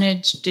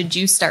percentage did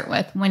you start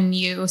with when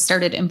you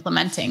started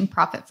implementing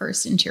Profit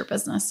First into your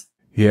business?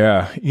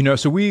 Yeah.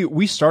 So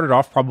we started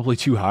off probably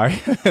too high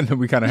and then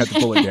we kind of had to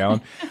pull it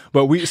down,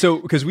 but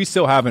because we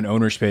still have an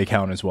owner's pay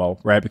account as well,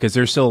 right? Because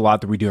there's still a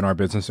lot that we do in our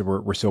business that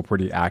we're still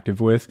pretty active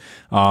with.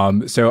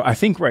 So I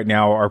think right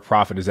now our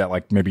profit is at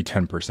like maybe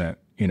 10%,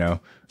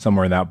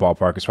 somewhere in that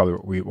ballpark is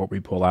probably what we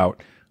pull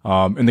out.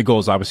 And the goal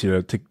is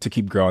obviously to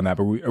keep growing that,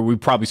 but we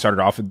probably started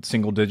off at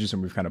single digits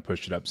and we've kind of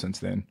pushed it up since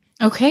then.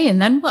 Okay.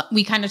 And then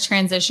we kind of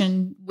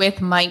transitioned with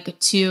Mike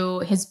to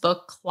his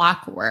book,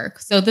 Clockwork.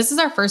 So this is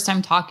our first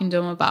time talking to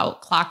him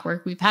about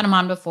Clockwork. We've had him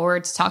on before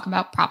to talk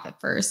about Profit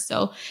First.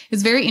 So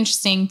it's very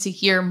interesting to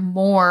hear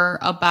more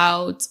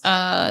about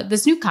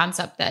this new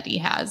concept that he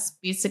has,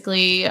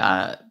 basically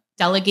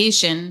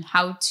delegation,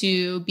 how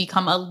to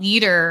become a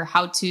leader,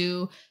 how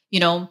to,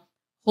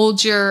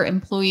 hold your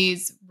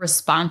employees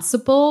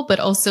responsible, but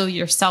also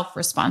yourself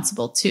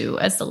responsible too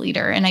as the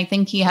leader. And I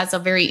think he has a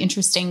very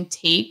interesting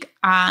take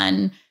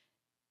on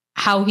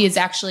how he is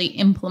actually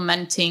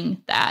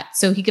implementing that.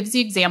 So he gives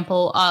the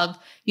example of,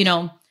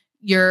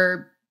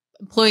 your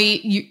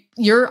employee,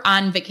 you're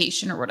on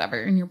vacation or whatever,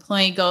 and your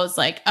employee goes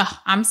like,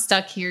 I'm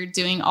stuck here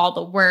doing all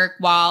the work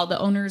while the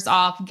owner's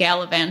off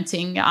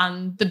gallivanting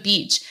on the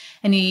beach.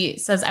 And he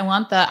says, I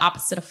want the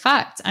opposite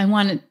effect. I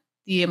want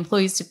the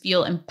employees to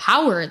feel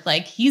empowered.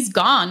 Like he's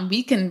gone.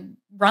 We can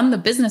run the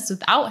business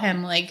without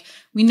him. Like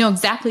we know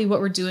exactly what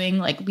we're doing.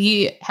 Like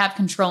we have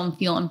control and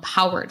feel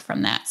empowered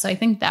from that. So I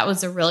think that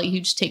was a really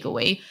huge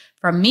takeaway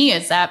from me,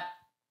 is that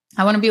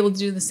I want to be able to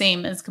do the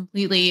same, as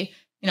completely,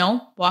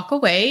 walk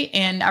away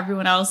and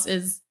everyone else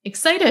is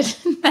excited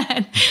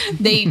that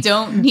they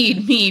don't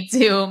need me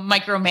to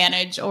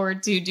micromanage or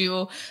to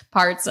do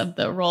parts of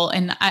the role.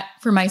 And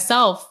for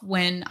myself,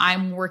 when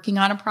I'm working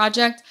on a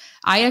project,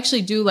 I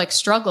actually do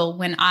struggle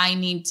when I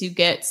need to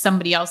get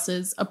somebody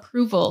else's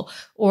approval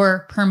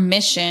or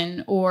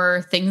permission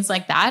or things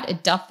like that.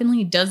 It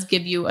definitely does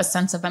give you a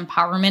sense of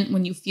empowerment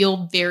when you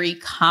feel very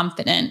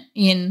confident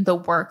in the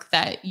work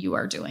that you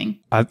are doing.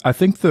 I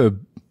think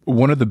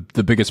one of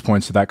the biggest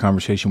points of that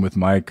conversation with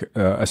Mike,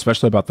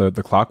 especially about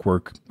the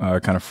Clockwork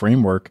kind of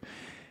framework,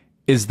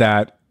 is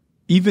that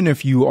even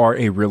if you are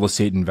a real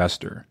estate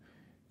investor,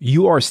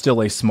 you are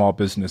still a small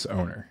business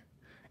owner.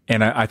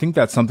 And I think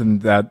that's something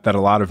that a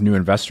lot of new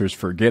investors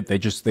forget. They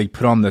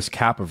put on this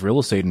cap of real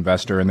estate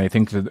investor and they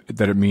think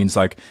that it means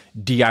like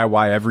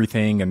DIY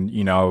everything. And,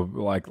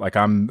 like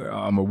I'm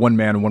a one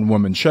man, one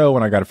woman show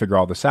and I got to figure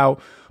all this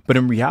out. But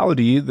in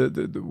reality,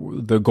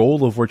 the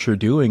goal of what you're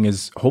doing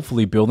is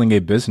hopefully building a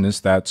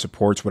business that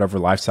supports whatever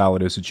lifestyle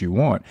it is that you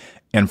want.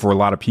 And for a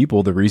lot of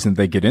people, the reason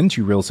they get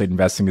into real estate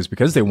investing is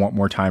because they want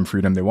more time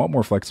freedom, they want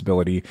more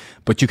flexibility,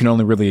 but you can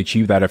only really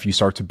achieve that if you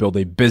start to build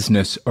a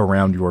business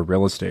around your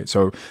real estate.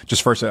 So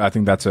just first, I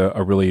think that's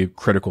a really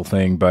critical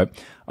thing. But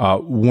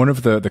one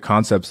of the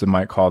concepts that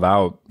Mike called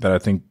out that I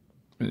think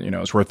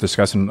is worth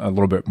discussing a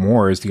little bit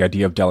more is the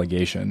idea of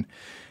delegation.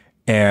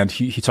 And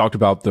he talked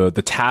about the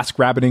task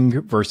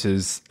rabbiting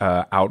versus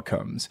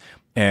outcomes.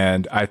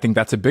 And I think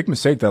that's a big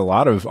mistake that a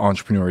lot of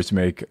entrepreneurs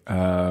make,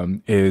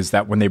 is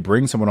that when they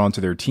bring someone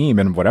onto their team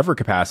in whatever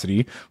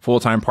capacity,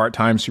 full-time,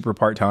 part-time, super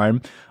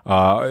part-time,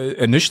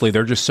 initially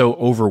they're just so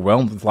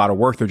overwhelmed with a lot of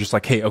work. They're just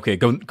like, hey, okay,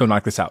 go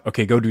knock this out.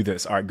 Okay, go do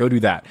this. All right, go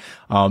do that.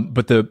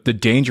 But the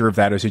danger of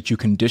that is that you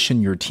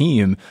condition your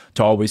team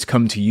to always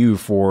come to you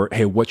for,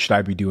 hey, what should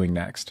I be doing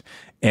next?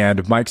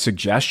 And Mike's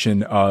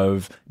suggestion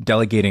of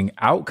delegating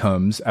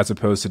outcomes as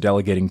opposed to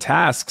delegating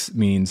tasks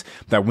means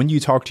that when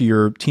you talk to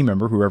your team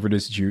member, whoever it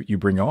is that you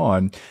bring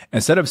on,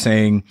 instead of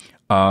saying,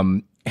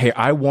 hey,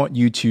 I want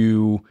you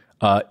to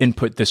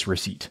input this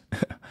receipt,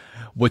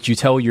 what you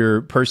tell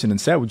your person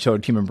instead, what you tell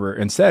your team member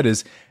instead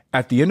is,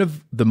 at the end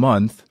of the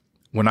month,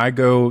 when I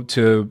go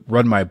to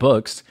run my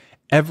books,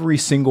 every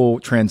single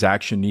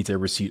transaction needs a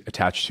receipt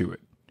attached to it.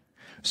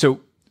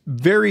 So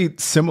very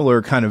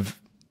similar kind of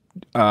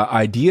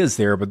ideas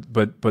there,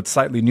 but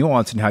slightly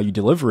nuanced in how you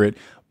deliver it.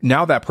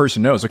 Now that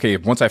person knows, okay,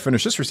 once I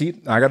finish this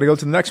receipt, I got to go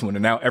to the next one.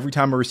 And now every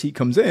time a receipt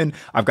comes in,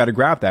 I've got to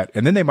grab that.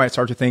 And then they might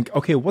start to think,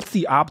 okay, what's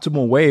the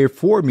optimal way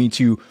for me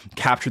to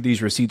capture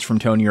these receipts from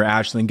Tony or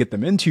Ashley and get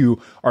them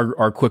into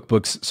our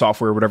QuickBooks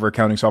software, whatever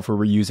accounting software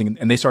we're using.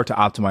 And they start to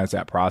optimize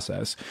that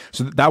process.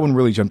 So that one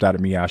really jumped out at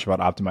me, Ash, about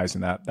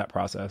optimizing that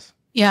process.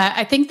 Yeah,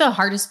 I think the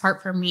hardest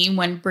part for me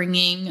when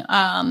bringing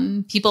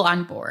people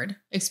on board,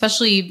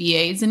 especially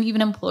VAs and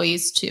even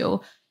employees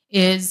too,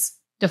 is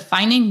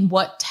defining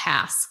what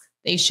tasks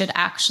they should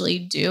actually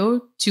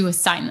do to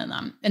assign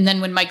them. And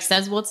then when Mike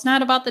says, well, it's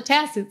not about the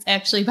task, it's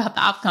actually about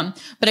the outcome.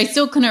 But I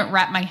still couldn't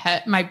wrap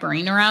my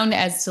brain around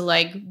as to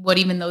like what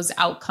even those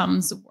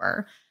outcomes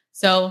were.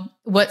 So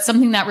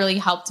something that really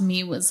helped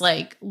me was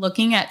like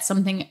looking at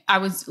what I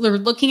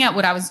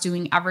was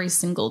doing every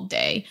single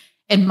day.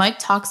 And Mike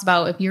talks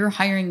about if you're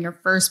hiring your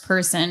first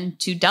person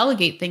to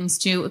delegate things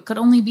to, it could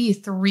only be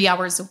 3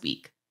 hours a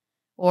week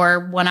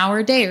or 1 hour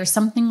a day or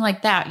something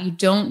like that. You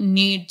don't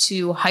need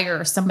to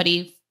hire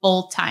somebody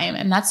full time.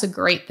 And that's a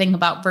great thing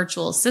about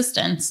virtual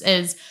assistants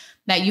is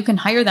that you can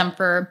hire them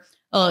for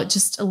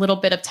just a little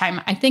bit of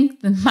time. I think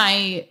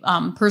my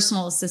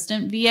personal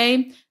assistant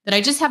VA that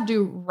I just have to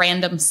do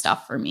random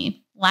stuff for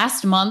me.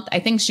 Last month, I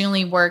think she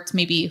only worked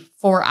maybe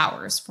 4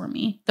 hours for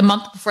me. The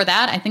month before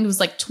that, I think it was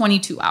like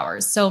 22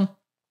 hours. So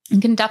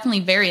it can definitely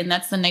vary. And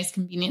that's the nice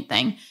convenient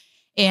thing.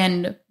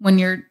 And when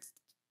you're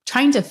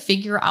trying to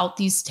figure out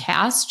these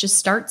tasks, just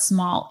start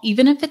small.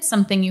 Even if it's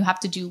something you have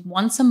to do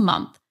once a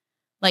month,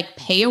 like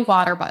pay a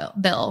water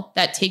bill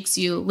that takes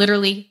you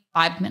literally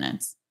 5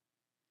 minutes.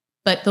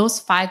 But those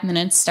 5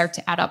 minutes start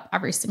to add up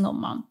every single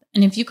month.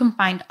 And if you can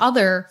find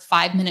other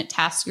 5-minute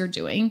tasks you're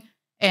doing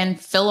and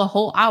fill a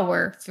whole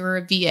hour for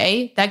a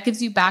VA, that gives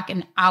you back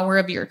an hour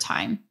of your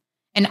time.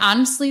 And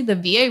honestly, the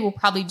VA will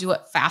probably do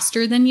it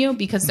faster than you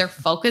because they're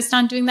focused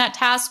on doing that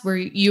task, where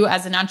you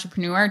as an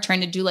entrepreneur are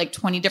trying to do like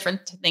 20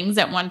 different things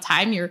at one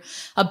time. You're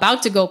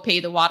about to go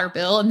pay the water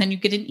bill and then you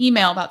get an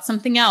email about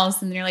something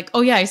else. And then you're like, oh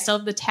yeah, I still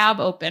have the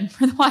tab open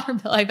for the water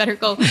bill. I better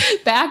go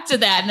back to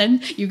that. And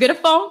then you get a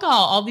phone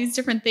call, all these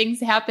different things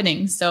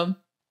happening.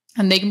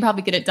 And they can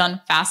probably get it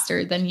done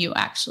faster than you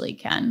actually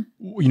can.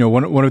 You know,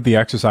 one of the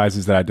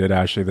exercises that I did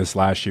actually this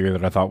last year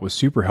that I thought was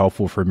super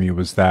helpful for me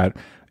was that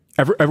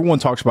everyone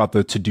talks about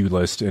the to-do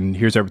list and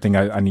here's everything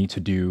I need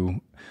to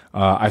do.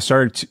 I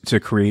started to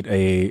create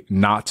a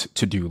not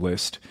to-do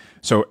list.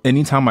 So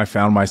anytime I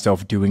found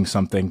myself doing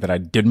something that I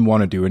didn't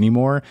want to do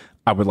anymore,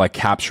 I would like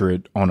capture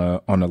it on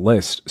a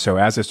list. So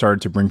as I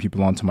started to bring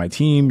people onto my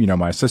team, you know,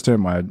 my assistant,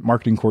 my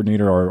marketing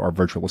coordinator, or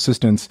virtual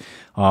assistants,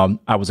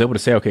 I was able to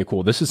say, okay,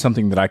 cool, this is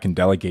something that I can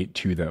delegate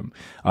to them.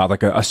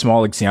 Like a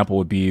small example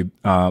would be,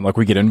 like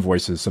we get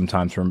invoices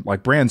sometimes from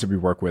like brands that we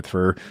work with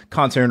for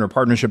content or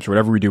partnerships or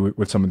whatever we do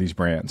with some of these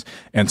brands.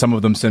 And some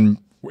of them send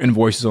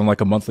invoices on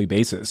like a monthly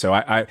basis. So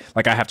I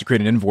have to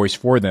create an invoice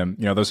for them.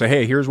 You know, they'll say,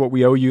 hey, here's what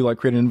we owe you, like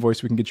create an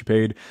invoice, we can get you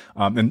paid.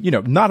 And, you know,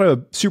 not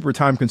a super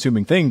time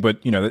consuming thing,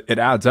 but, you know, it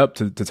adds up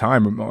to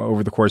time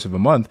over the course of a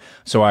month.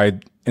 So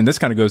and this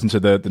kind of goes into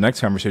the next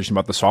conversation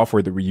about the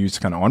software that we use to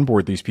kind of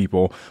onboard these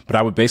people. But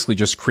I would basically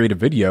just create a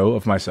video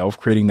of myself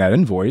creating that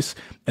invoice.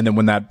 And then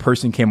when that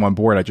person came on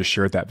board, I just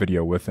shared that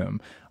video with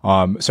them.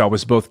 So I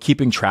was both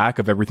keeping track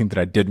of everything that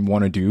I didn't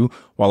want to do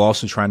while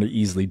also trying to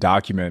easily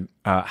document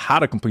how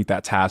to complete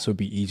that task so it'd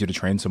be easier to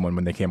train someone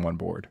when they came on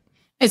board.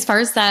 As far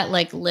as that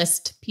like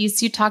list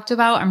piece you talked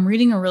about, I'm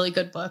reading a really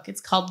good book. It's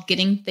called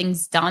Getting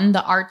Things Done,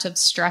 The Art of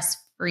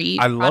Stress-Free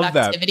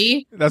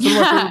Productivity. That's one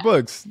of my favorite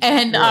books.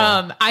 And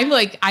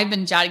I've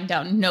been jotting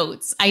down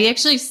notes. I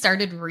actually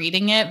started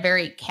reading it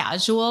very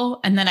casual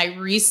and then I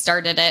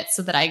restarted it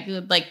so that I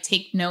could like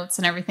take notes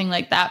and everything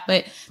like that.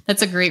 But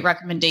that's a great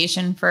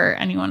recommendation for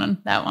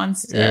anyone that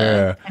wants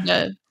to kind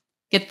of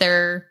get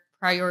their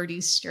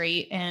priorities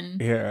straight. And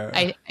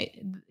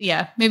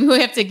maybe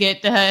we have to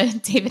get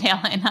David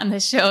Allen on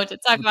the show to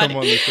talk about it.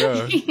 On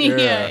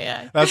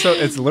the show.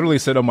 It's literally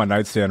sitting on my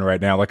nightstand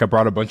right now. Like I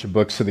brought a bunch of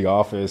books to the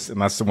office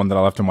and that's the one that I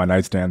left on my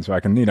nightstand. So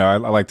I can, you know, I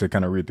like to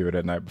kind of read through it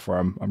at night before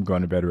I'm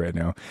going to bed right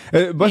now.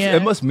 It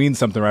must mean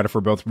something, right? If we're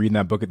both reading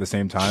that book at the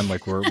same time,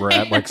 like we're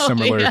at like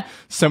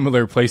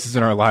similar places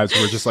in our lives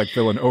where we're just like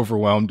feeling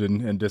overwhelmed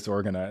and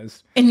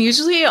disorganized. And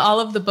usually all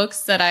of the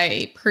books that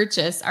I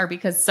purchase are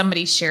because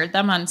somebody shared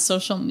them on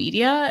social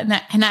media.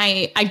 And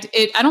I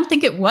don't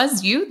think it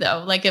was you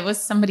though. Like it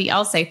was somebody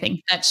else, I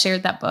think, that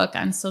shared that book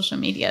on social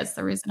media is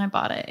the reason I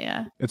bought it.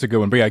 Yeah. It's a good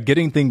one. But yeah,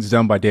 Getting Things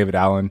Done by David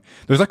Allen.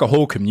 There's like a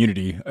whole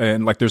community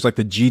and like there's like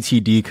the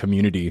GTD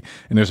community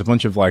and there's a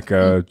bunch of like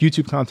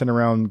YouTube content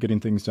around getting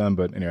things done.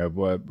 But you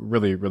know,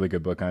 really, really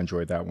good book. I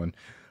enjoyed that one.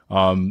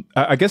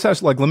 I guess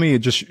that's like, let me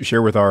just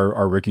share with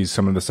our rookies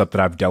some of the stuff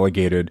that I've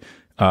delegated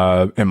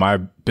in my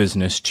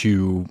business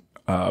to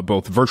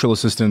both virtual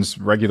assistants,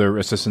 regular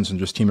assistants, and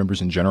just team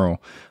members in general.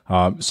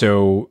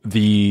 So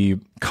the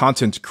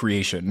content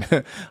creation.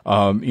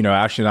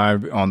 Ashley and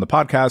I on the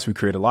podcast, we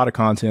create a lot of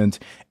content,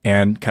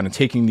 and kind of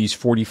taking these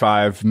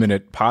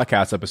 45-minute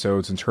podcast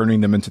episodes and turning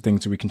them into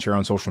things that we can share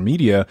on social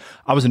media.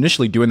 I was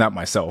initially doing that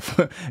myself,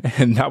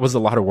 and that was a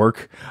lot of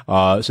work.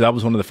 So that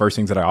was one of the first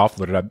things that I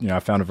offloaded. I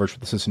found a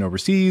virtual assistant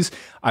overseas.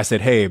 I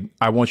said, hey,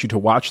 I want you to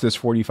watch this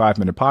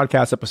 45-minute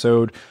podcast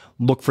episode.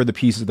 Look for the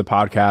pieces of the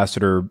podcast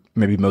that are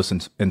maybe most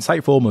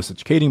insightful, most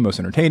educating, most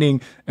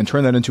entertaining, and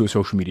turn that into a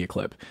social media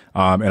clip.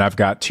 And I've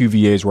got 2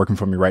 VAs working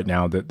for me right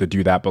now that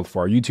do that, both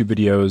for our YouTube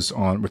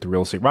videos with the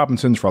Real Estate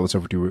Robinsons, for all the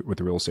stuff we do with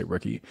the Real Estate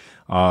Rookie.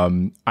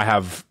 I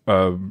have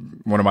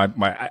one of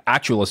my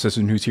actual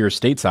assistant who's here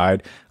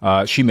stateside.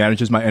 She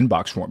manages my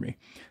inbox for me.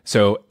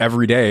 So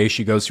every day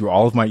she goes through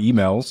all of my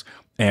emails,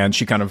 and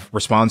she kind of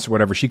responds to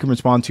whatever she can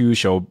respond to.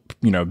 She'll,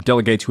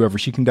 delegate to whoever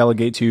she can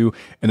delegate to.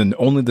 And then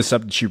only the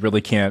stuff that she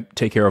really can't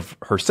take care of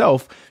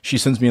herself, she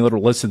sends me a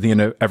little list at the end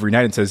of every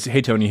night and says,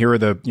 hey, Tony, here are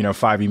the,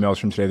 5 emails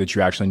from today that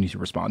you actually need to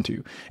respond to.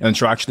 And then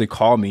she'll actually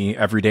call me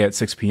every day at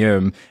 6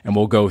 p.m. and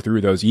we'll go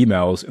through those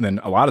emails. And then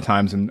a lot of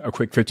times in a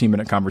quick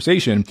 15-minute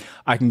conversation,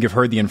 I can give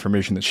her the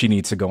information that she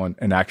needs to go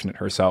and action it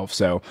herself.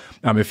 So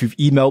if you've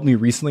emailed me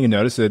recently and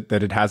noticed that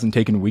it hasn't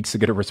taken weeks to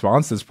get a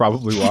response, that's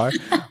probably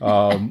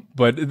why.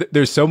 But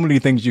there's so many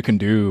things you can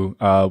do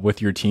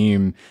with your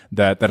team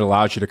that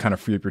allows you to kind of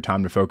free up your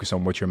time to focus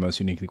on what you're most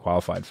uniquely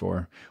qualified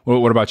for.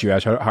 What about you,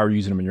 Ash? How are you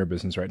using them in your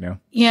business right now?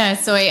 Yeah,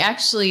 so I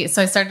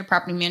started a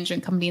property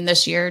management company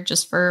this year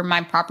just for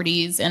my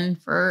properties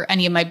and for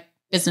any of my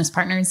business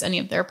partners, any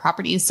of their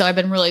properties. So I've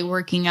been really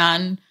working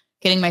on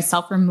getting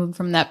myself removed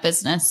from that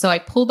business. So I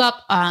pulled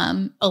up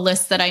a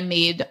list that I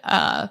made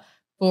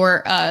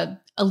for a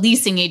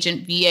leasing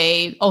agent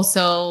VA,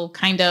 also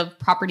kind of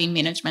property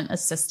management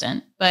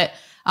assistant. But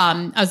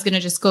I was going to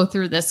just go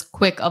through this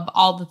quick of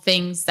all the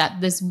things that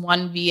this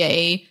one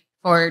VA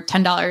for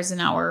 $10 an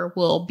hour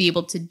will be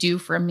able to do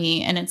for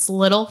me. And it's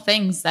little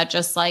things that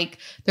just like,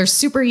 they're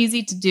super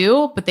easy to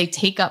do, but they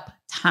take up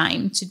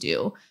time to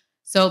do.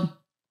 So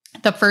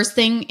the first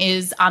thing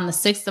is on the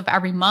 6th of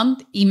every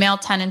month, email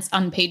tenants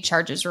unpaid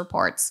charges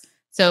reports.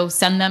 So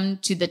send them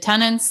to the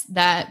tenants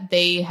that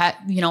they had,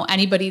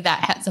 anybody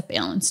that has a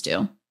balance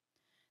due.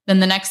 Then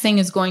the next thing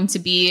is going to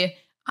be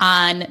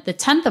on the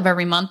 10th of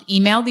every month,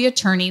 email the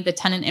attorney the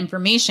tenant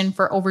information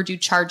for overdue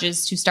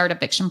charges to start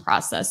eviction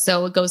process.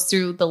 So it goes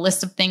through the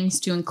list of things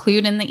to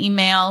include in the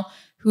email,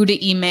 who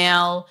to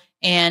email,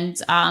 and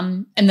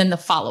then the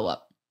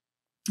follow-up.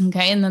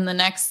 Okay. And then the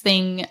next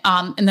thing,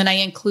 and then I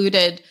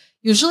included,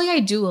 usually I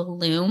do a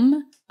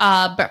Loom,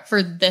 but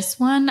for this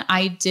one,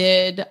 I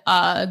did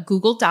a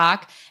Google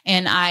Doc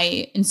and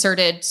I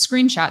inserted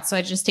screenshots. So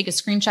I just take a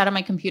screenshot of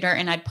my computer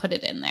and I'd put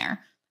it in there.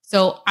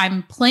 So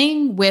I'm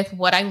playing with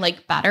what I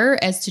like better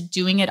as to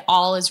doing it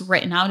all as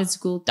written out as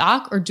Google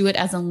Doc or do it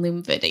as a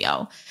Loom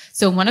video.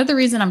 So one of the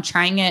reasons I'm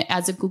trying it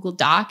as a Google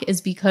Doc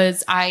is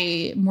because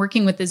I'm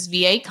working with this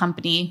VA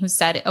company who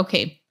said,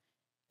 okay,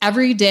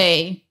 every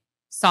day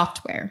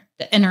software,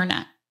 the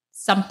internet,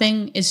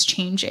 something is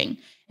changing.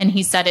 And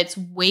he said it's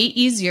way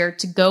easier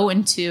to go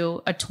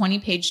into a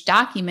 20-page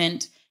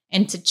document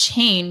and to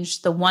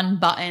change the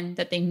one button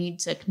that they need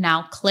to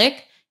now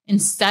click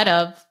instead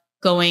of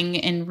going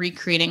and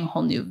recreating a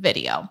whole new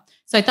video.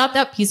 So I thought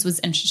that piece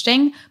was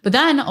interesting. But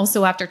then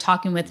also after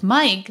talking with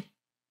Mike,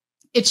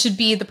 it should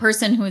be the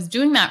person who is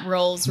doing that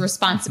role's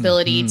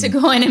responsibility to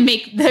go in and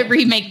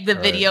remake the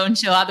video and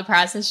show how the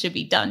process should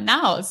be done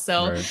now.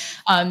 So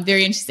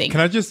very interesting. Can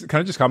I just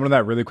comment on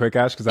that really quick,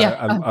 Ash? Because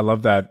I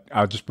love that.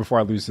 Just before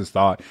I lose this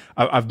thought,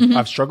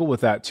 I've struggled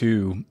with that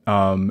too.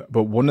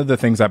 But one of the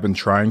things I've been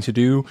trying to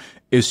do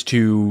is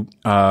to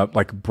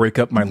break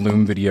up my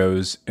Loom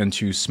videos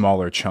into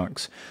smaller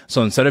chunks.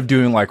 So instead of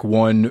doing like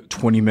one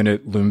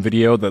 20-minute Loom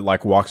video that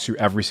like walks through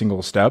every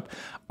single step,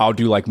 I'll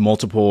do like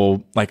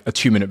multiple, like a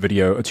 2-minute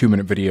video, a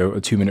 2-minute video,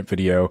 a 2-minute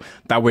video.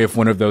 That way, if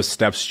one of those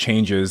steps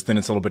changes, then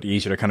it's a little bit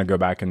easier to kind of go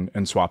back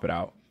and swap it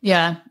out.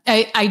 Yeah,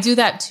 I do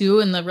that too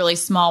in the really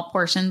small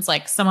portions.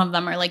 Like some of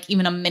them are like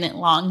even a minute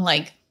long,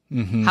 like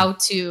how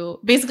to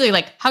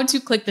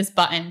click this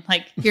button,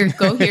 like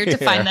go here to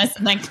find this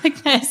and then click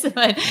this.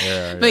 But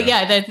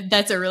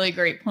that's a really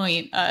great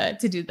point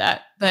to do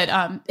that.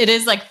 But it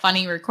is like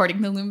funny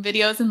recording the Loom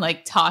videos and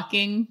like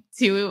talking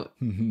to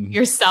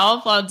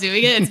yourself while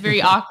doing it. It's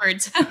very awkward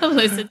to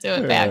listen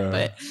to it back.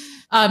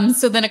 But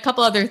so then a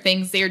couple other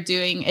things they're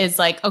doing is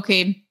like,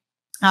 okay,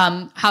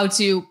 how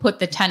to put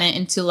the tenant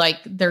into like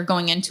they're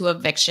going into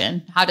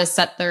eviction, how to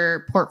set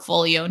their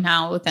portfolio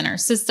now within our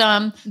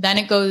system. Then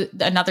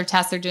another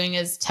task they're doing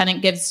is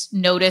tenant gives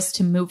notice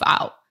to move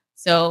out.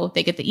 So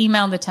they get the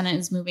email, the tenant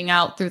is moving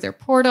out through their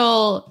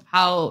portal,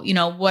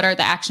 what are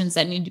the actions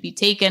that need to be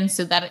taken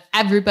so that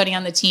everybody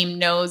on the team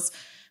knows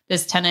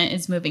this tenant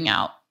is moving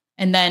out.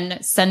 And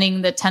then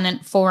sending the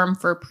tenant form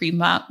for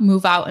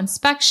pre-move out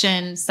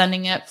inspection,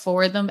 sending it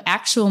for the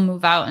actual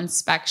move out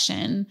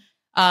inspection,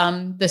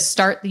 the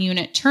start the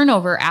unit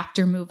turnover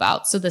after move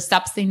out. So the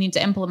steps they need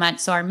to implement.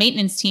 So our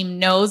maintenance team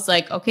knows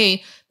like,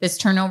 okay, this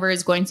turnover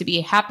is going to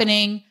be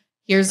happening.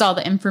 Here's all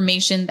the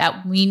information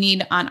that we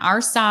need on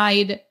our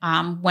side.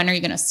 When are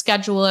you going to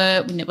schedule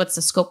it? What's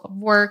the scope of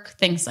work?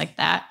 Things like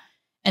that.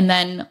 And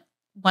then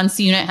once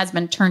the unit has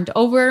been turned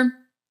over,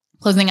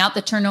 closing out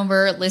the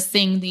turnover,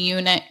 listing the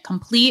unit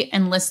complete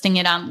and listing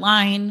it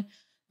online.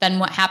 Then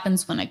what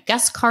happens when a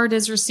guest card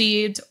is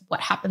received?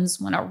 What happens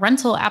when a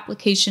rental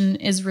application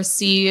is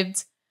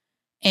received?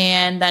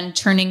 And then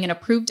turning an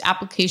approved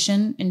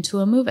application into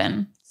a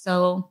move-in.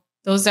 So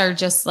those are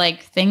just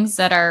like things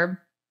that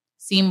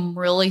seem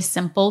really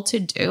simple to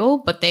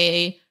do, but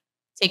they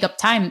take up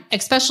time,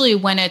 especially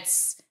when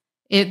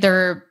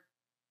they're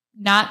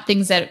not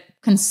things that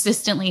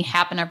consistently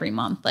happen every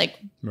month. Like,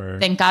 right.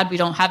 Thank God we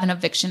don't have an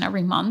eviction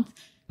every month.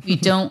 We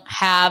don't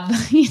have,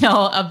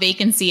 a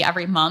vacancy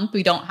every month.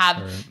 We don't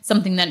have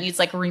something that needs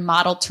like a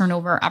remodel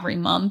turnover every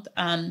month.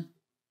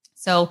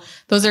 So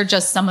those are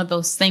just some of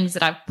those things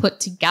that I've put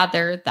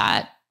together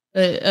that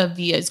a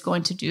VA is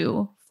going to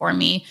do for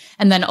me.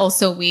 And then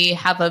also we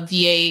have a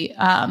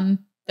VA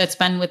that's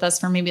been with us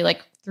for maybe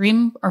like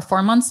 3 or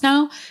 4 months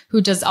now, who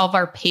does all of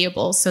our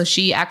payables. So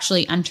she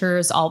actually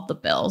enters all of the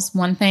bills.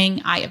 One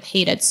thing I have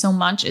hated so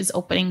much is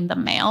opening the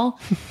mail.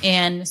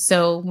 And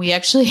so we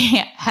actually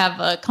have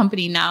a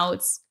company now.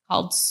 It's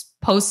called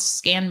Post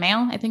Scan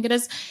Mail, I think it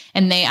is.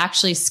 And they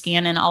actually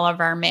scan in all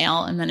of our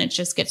mail, and then it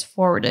just gets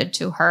forwarded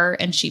to her,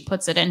 and she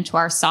puts it into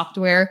our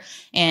software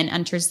and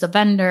enters the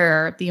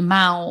vendor, the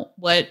amount,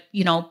 what,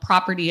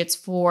 property it's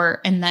for,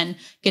 and then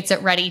gets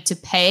it ready to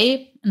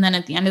pay. And then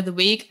at the end of the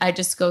week, I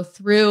just go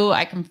through,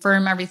 I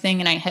confirm everything,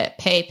 and I hit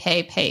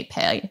pay.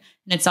 And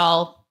it's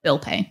all bill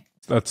pay.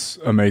 That's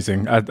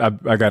amazing. I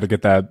got to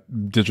get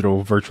that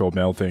digital virtual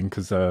mail thing,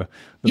 because the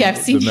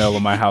mail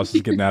in my house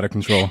is getting out of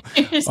control.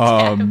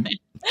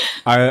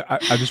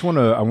 I just want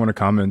to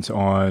comment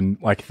on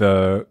like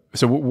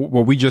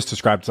what we just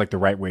described is like the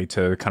right way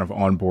to kind of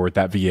onboard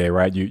that VA,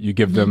 right? You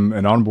give them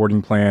an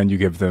onboarding plan, you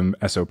give them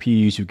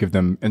SOPs, you give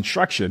them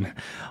instruction.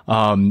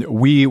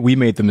 We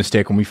made the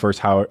mistake when we first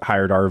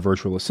hired our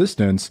virtual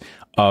assistants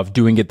of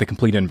doing it the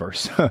complete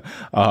inverse.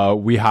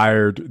 We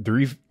hired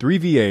three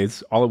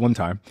VAs all at one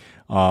time.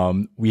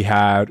 We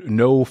had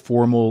no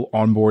formal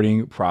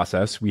onboarding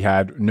process. We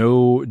had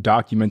no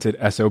documented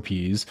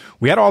SOPs.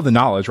 We had all the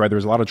knowledge, right? There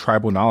was a lot of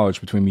tribal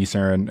knowledge between me,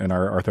 Sarah, and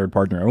our third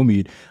partner,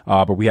 Omid,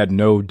 but we had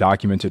no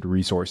documented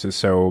resources.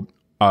 So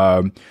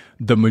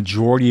the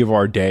majority of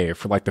our day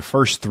for like the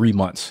first 3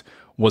 months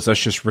was us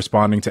just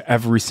responding to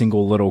every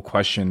single little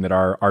question that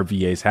our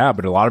VAs had.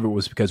 But a lot of it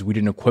was because we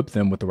didn't equip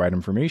them with the right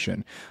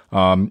information.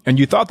 And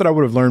you thought that I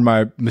would have learned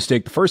my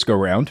mistake the first go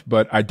round,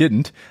 but I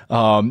didn't.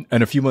 And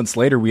a few months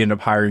later, we ended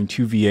up hiring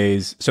 2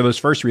 VAs. So those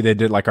first 3, they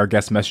did like our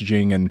guest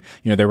messaging, and,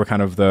 they were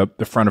kind of the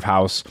front of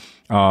house.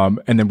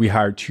 And then we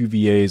hired 2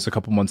 VAs a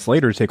couple months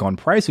later to take on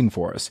pricing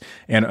for us.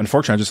 And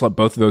unfortunately, I just let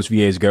both of those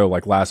VAs go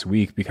like last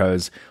week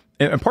because,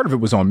 and part of it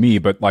was on me,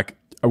 but like,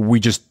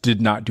 we just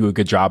did not do a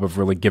good job of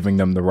really giving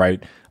them the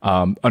right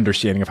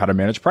understanding of how to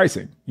manage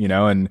pricing,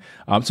 and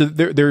so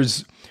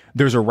there's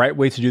a right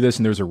way to do this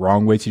and there's a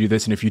wrong way to do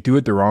this. And if you do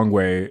it the wrong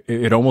way,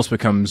 it almost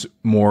becomes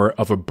more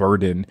of a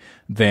burden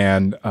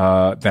than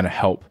a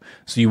help.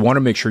 So you want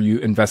to make sure you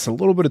invest a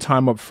little bit of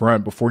time up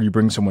front before you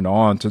bring someone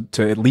on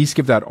to at least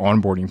give that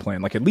onboarding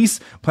plan, like at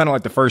least plan on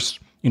like the first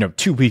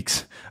 2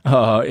 weeks,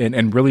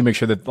 and really make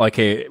sure that like,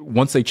 hey,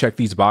 once they check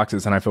these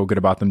boxes, and I feel good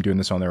about them doing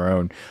this on their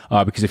own,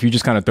 because if you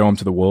just kind of throw them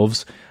to the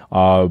wolves,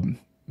 both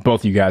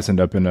of you guys end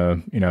up in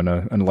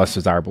a less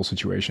desirable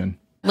situation.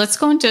 Let's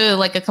go into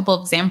like a couple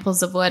of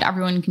examples of what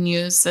everyone can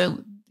use.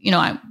 So,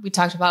 we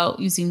talked about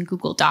using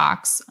Google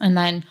Docs, and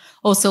then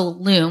also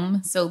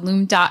Loom. So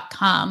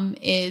loom.com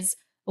is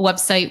a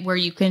website where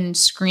you can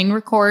screen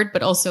record,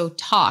 but also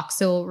talk.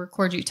 So it'll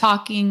record you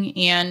talking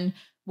and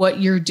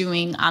what you're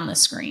doing on the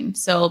screen.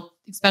 So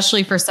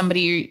especially for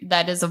somebody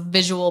that is a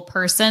visual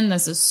person,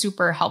 this is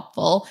super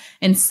helpful.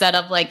 Instead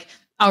of like,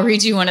 I'll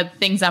read you one of the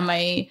things on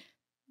my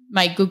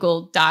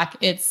Google Doc.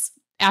 It's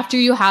after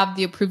you have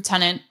the approved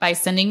tenant by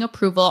sending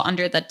approval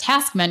under the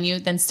task menu,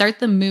 then start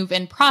the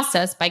move-in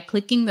process by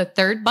clicking the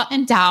 3rd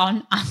button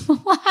down on the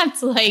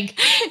left. Like,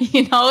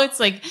 it's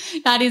like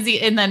not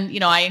easy. And then,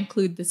 I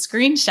include the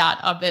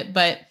screenshot of it,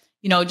 but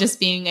just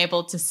being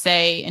able to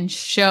say and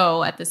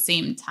show at the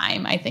same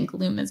time, I think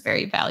Loom is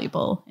very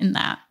valuable in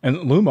that.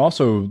 And Loom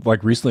also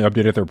like recently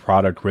updated their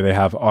product where they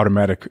have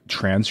automatic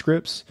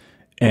transcripts,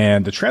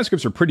 and the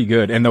transcripts are pretty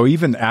good. And they'll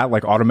even add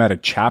like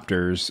automatic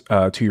chapters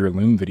to your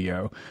Loom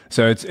video.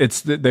 So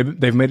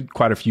they've made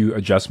quite a few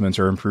adjustments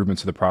or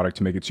improvements to the product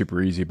to make it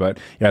super easy. But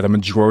yeah, the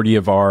majority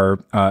of our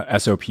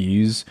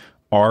SOPs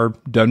are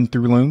done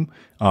through Loom.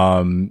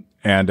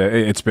 And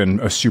it's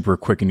been a super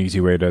quick and easy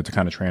way to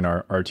kind of train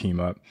our team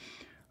up.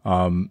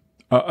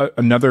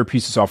 Another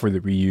piece of software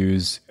that we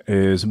use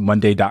is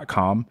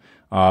Monday.com.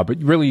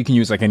 But really you can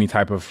use like any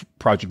type of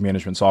project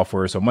management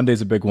software. So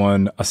Monday's a big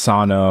one,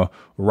 Asana,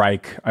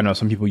 Rike. I know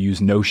some people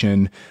use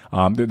Notion.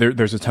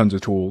 There's tons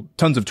of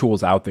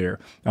tools out there.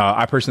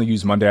 I personally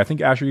use Monday. I think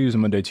Asher uses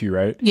Monday too,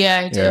 right?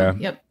 Yeah, I do. Yeah.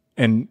 Yep.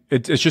 And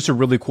it's just a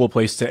really cool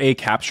place to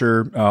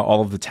capture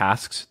all of the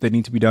tasks that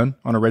need to be done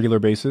on a regular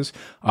basis.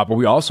 But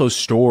we also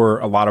store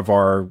a lot of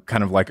our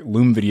kind of like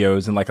Loom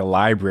videos in like a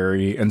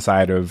library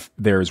inside of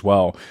there as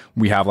well.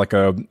 We have like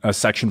a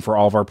section for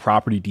all of our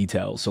property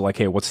details. So like,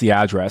 hey, what's the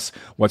address?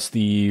 What's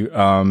the,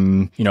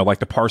 like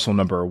the parcel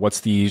number?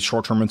 What's the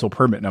short-term rental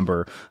permit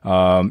number?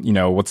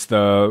 Who's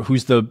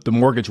the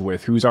mortgage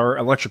with? Who's our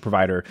electric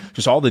provider?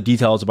 Just all the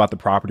details about the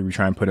property we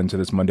try and put into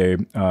this Monday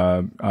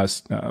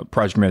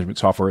project management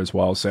software as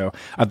well. So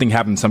I think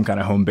having some kind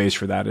of home base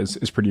for that is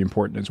pretty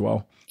important as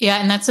well. Yeah.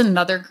 And that's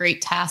another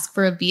great task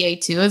for a VA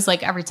too, is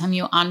like every time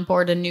you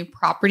onboard a new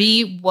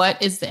property,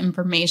 what is the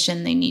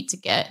information they need to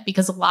get?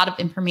 Because a lot of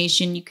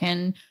information you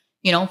can,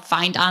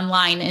 find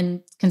online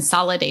and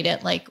consolidate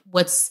it. Like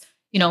what's,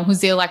 who's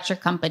the electric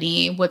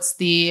company? What's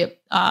the,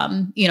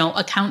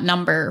 account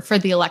number for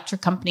the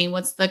electric company?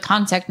 What's the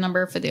contact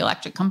number for the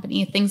electric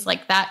company? Things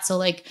like that. So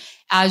like,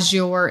 as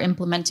you're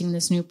implementing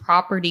this new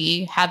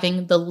property,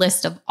 having the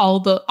list of all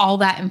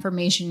that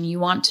information you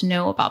want to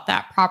know about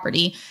that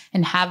property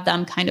and have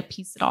them kind of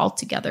piece it all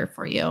together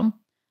for you.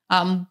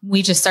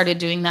 We just started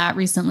doing that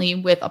recently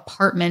with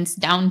apartments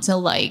down to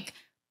like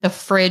the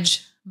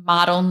fridge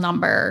model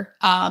number,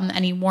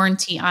 any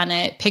warranty on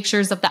it,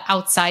 pictures of the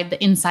outside,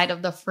 the inside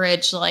of the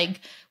fridge.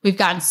 Like we've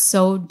gotten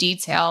so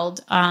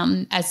detailed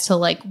as to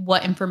like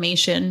what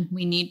information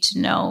we need to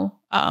know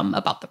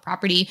about the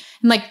property.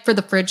 And like for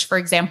the fridge, for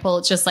example,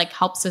 it just like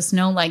helps us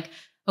know like,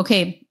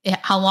 okay,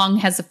 how long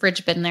has the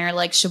fridge been there?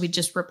 Like, should we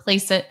just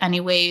replace it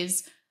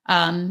anyways?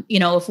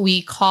 If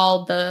we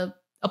call the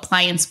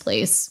appliance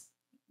place,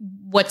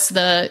 what's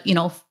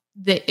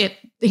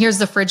here's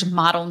the fridge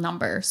model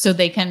number, so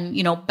they can,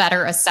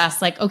 better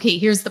assess like, okay,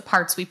 here's the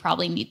parts we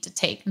probably need to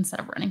take instead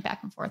of running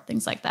back and forth,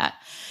 things like that.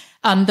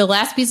 The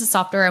last piece of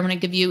software I want to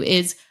give you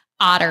is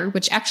Otter,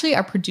 which actually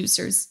our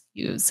producers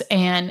use,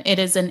 and it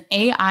is an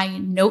AI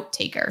note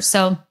taker.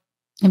 So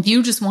if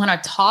you just want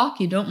to talk,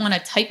 you don't want to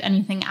type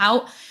anything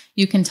out,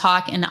 you can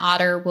talk, and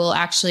Otter will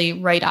actually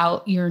write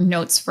out your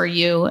notes for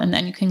you, and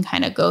then you can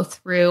kind of go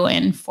through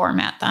and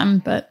format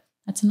them. But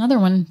that's another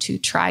one to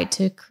try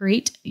to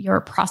create your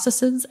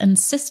processes and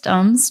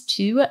systems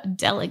to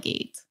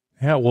delegate.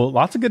 Yeah, well,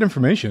 lots of good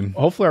information.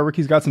 Hopefully our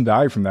rookies got some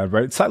value from that,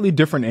 right? Slightly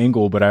different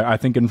angle, but I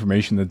think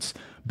information that's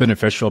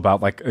beneficial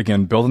about, like,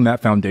 again, building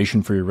that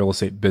foundation for your real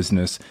estate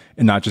business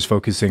and not just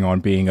focusing on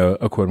being a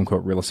quote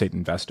unquote real estate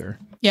investor.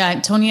 Yeah,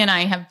 Tony and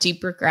I have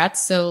deep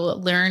regrets. So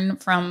learn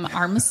from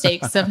our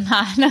mistakes of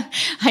not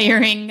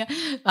hiring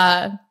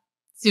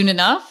soon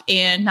enough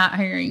and not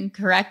hiring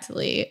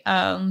correctly.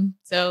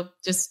 So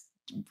just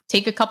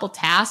take a couple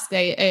tasks.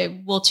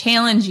 I will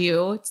challenge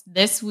you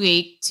this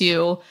week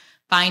to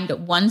find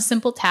one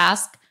simple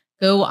task,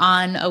 go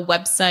on a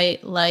website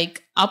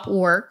like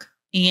Upwork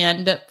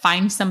and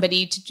find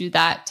somebody to do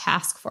that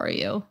task for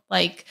you.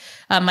 Like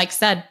Mike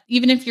said,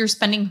 even if you're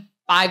spending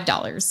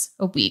 $5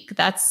 a week,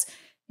 that's,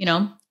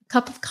 a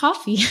cup of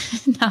coffee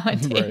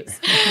nowadays.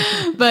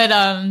 Right. But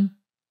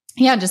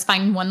yeah, just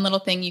find one little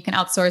thing you can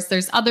outsource.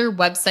 There's other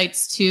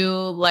websites too,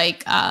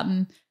 like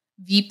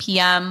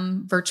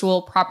VPM,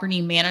 virtual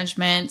property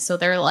management. So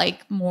they're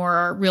like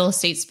more real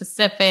estate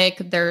specific.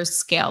 They're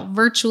scaled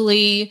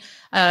virtually.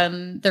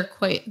 They're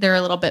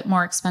a little bit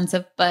more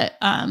expensive, but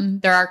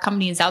there are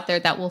companies out there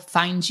that will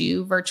find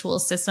you virtual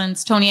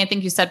assistants. Tony, I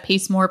think you said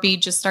Pace Morby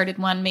just started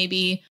one,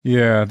 maybe.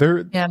 Yeah,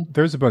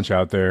 there's a bunch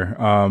out there.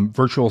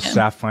 Virtual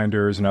Staff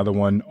Finder is another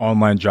one.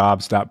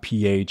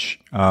 Onlinejobs.ph.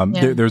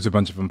 There's a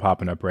bunch of them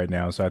popping up right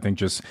now. So I think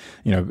just,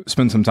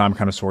 spend some time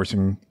kind of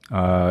sourcing,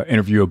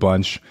 interview a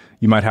bunch.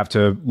 You might have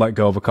to let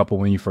go of a couple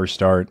when you first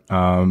start.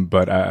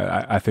 But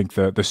I think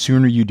the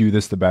sooner you do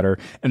this, the better.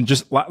 And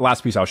just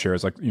last piece I'll share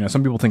is like,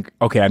 some people think,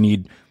 okay, I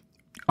need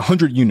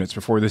 100 units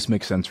before this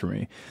makes sense for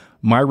me.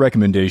 My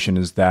recommendation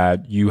is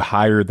that you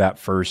hire that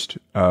first,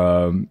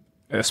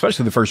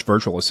 especially the first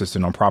virtual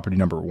assistant on property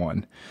number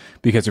one,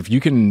 because if you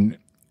can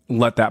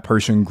let that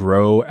person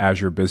grow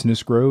as your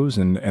business grows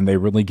and they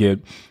really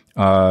get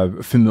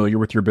familiar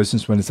with your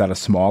business when it's at a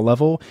small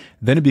level,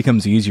 then it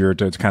becomes easier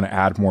to kind of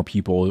add more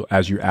people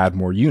as you add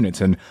more units.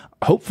 And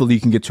hopefully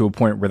you can get to a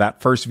point where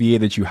that first VA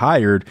that you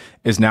hired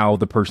is now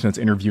the person that's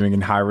interviewing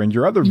and hiring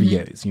your other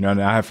VAs. And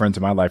I have friends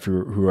in my life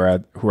who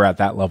are at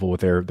that level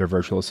with their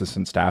virtual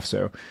assistant staff.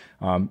 So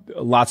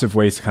lots of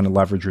ways to kind of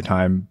leverage your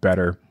time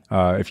better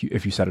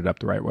if you set it up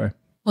the right way.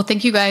 Well,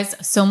 thank you guys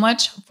so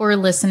much for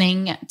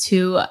listening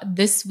to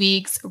this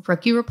week's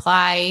Rookie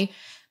Reply.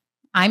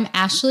 I'm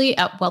Ashley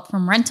at Wealth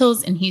from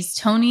Rentals, and he's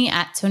Tony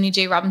at Tony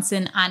J.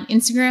 Robinson on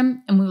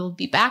Instagram. And we will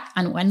be back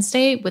on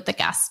Wednesday with a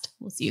guest.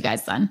 We'll see you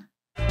guys then.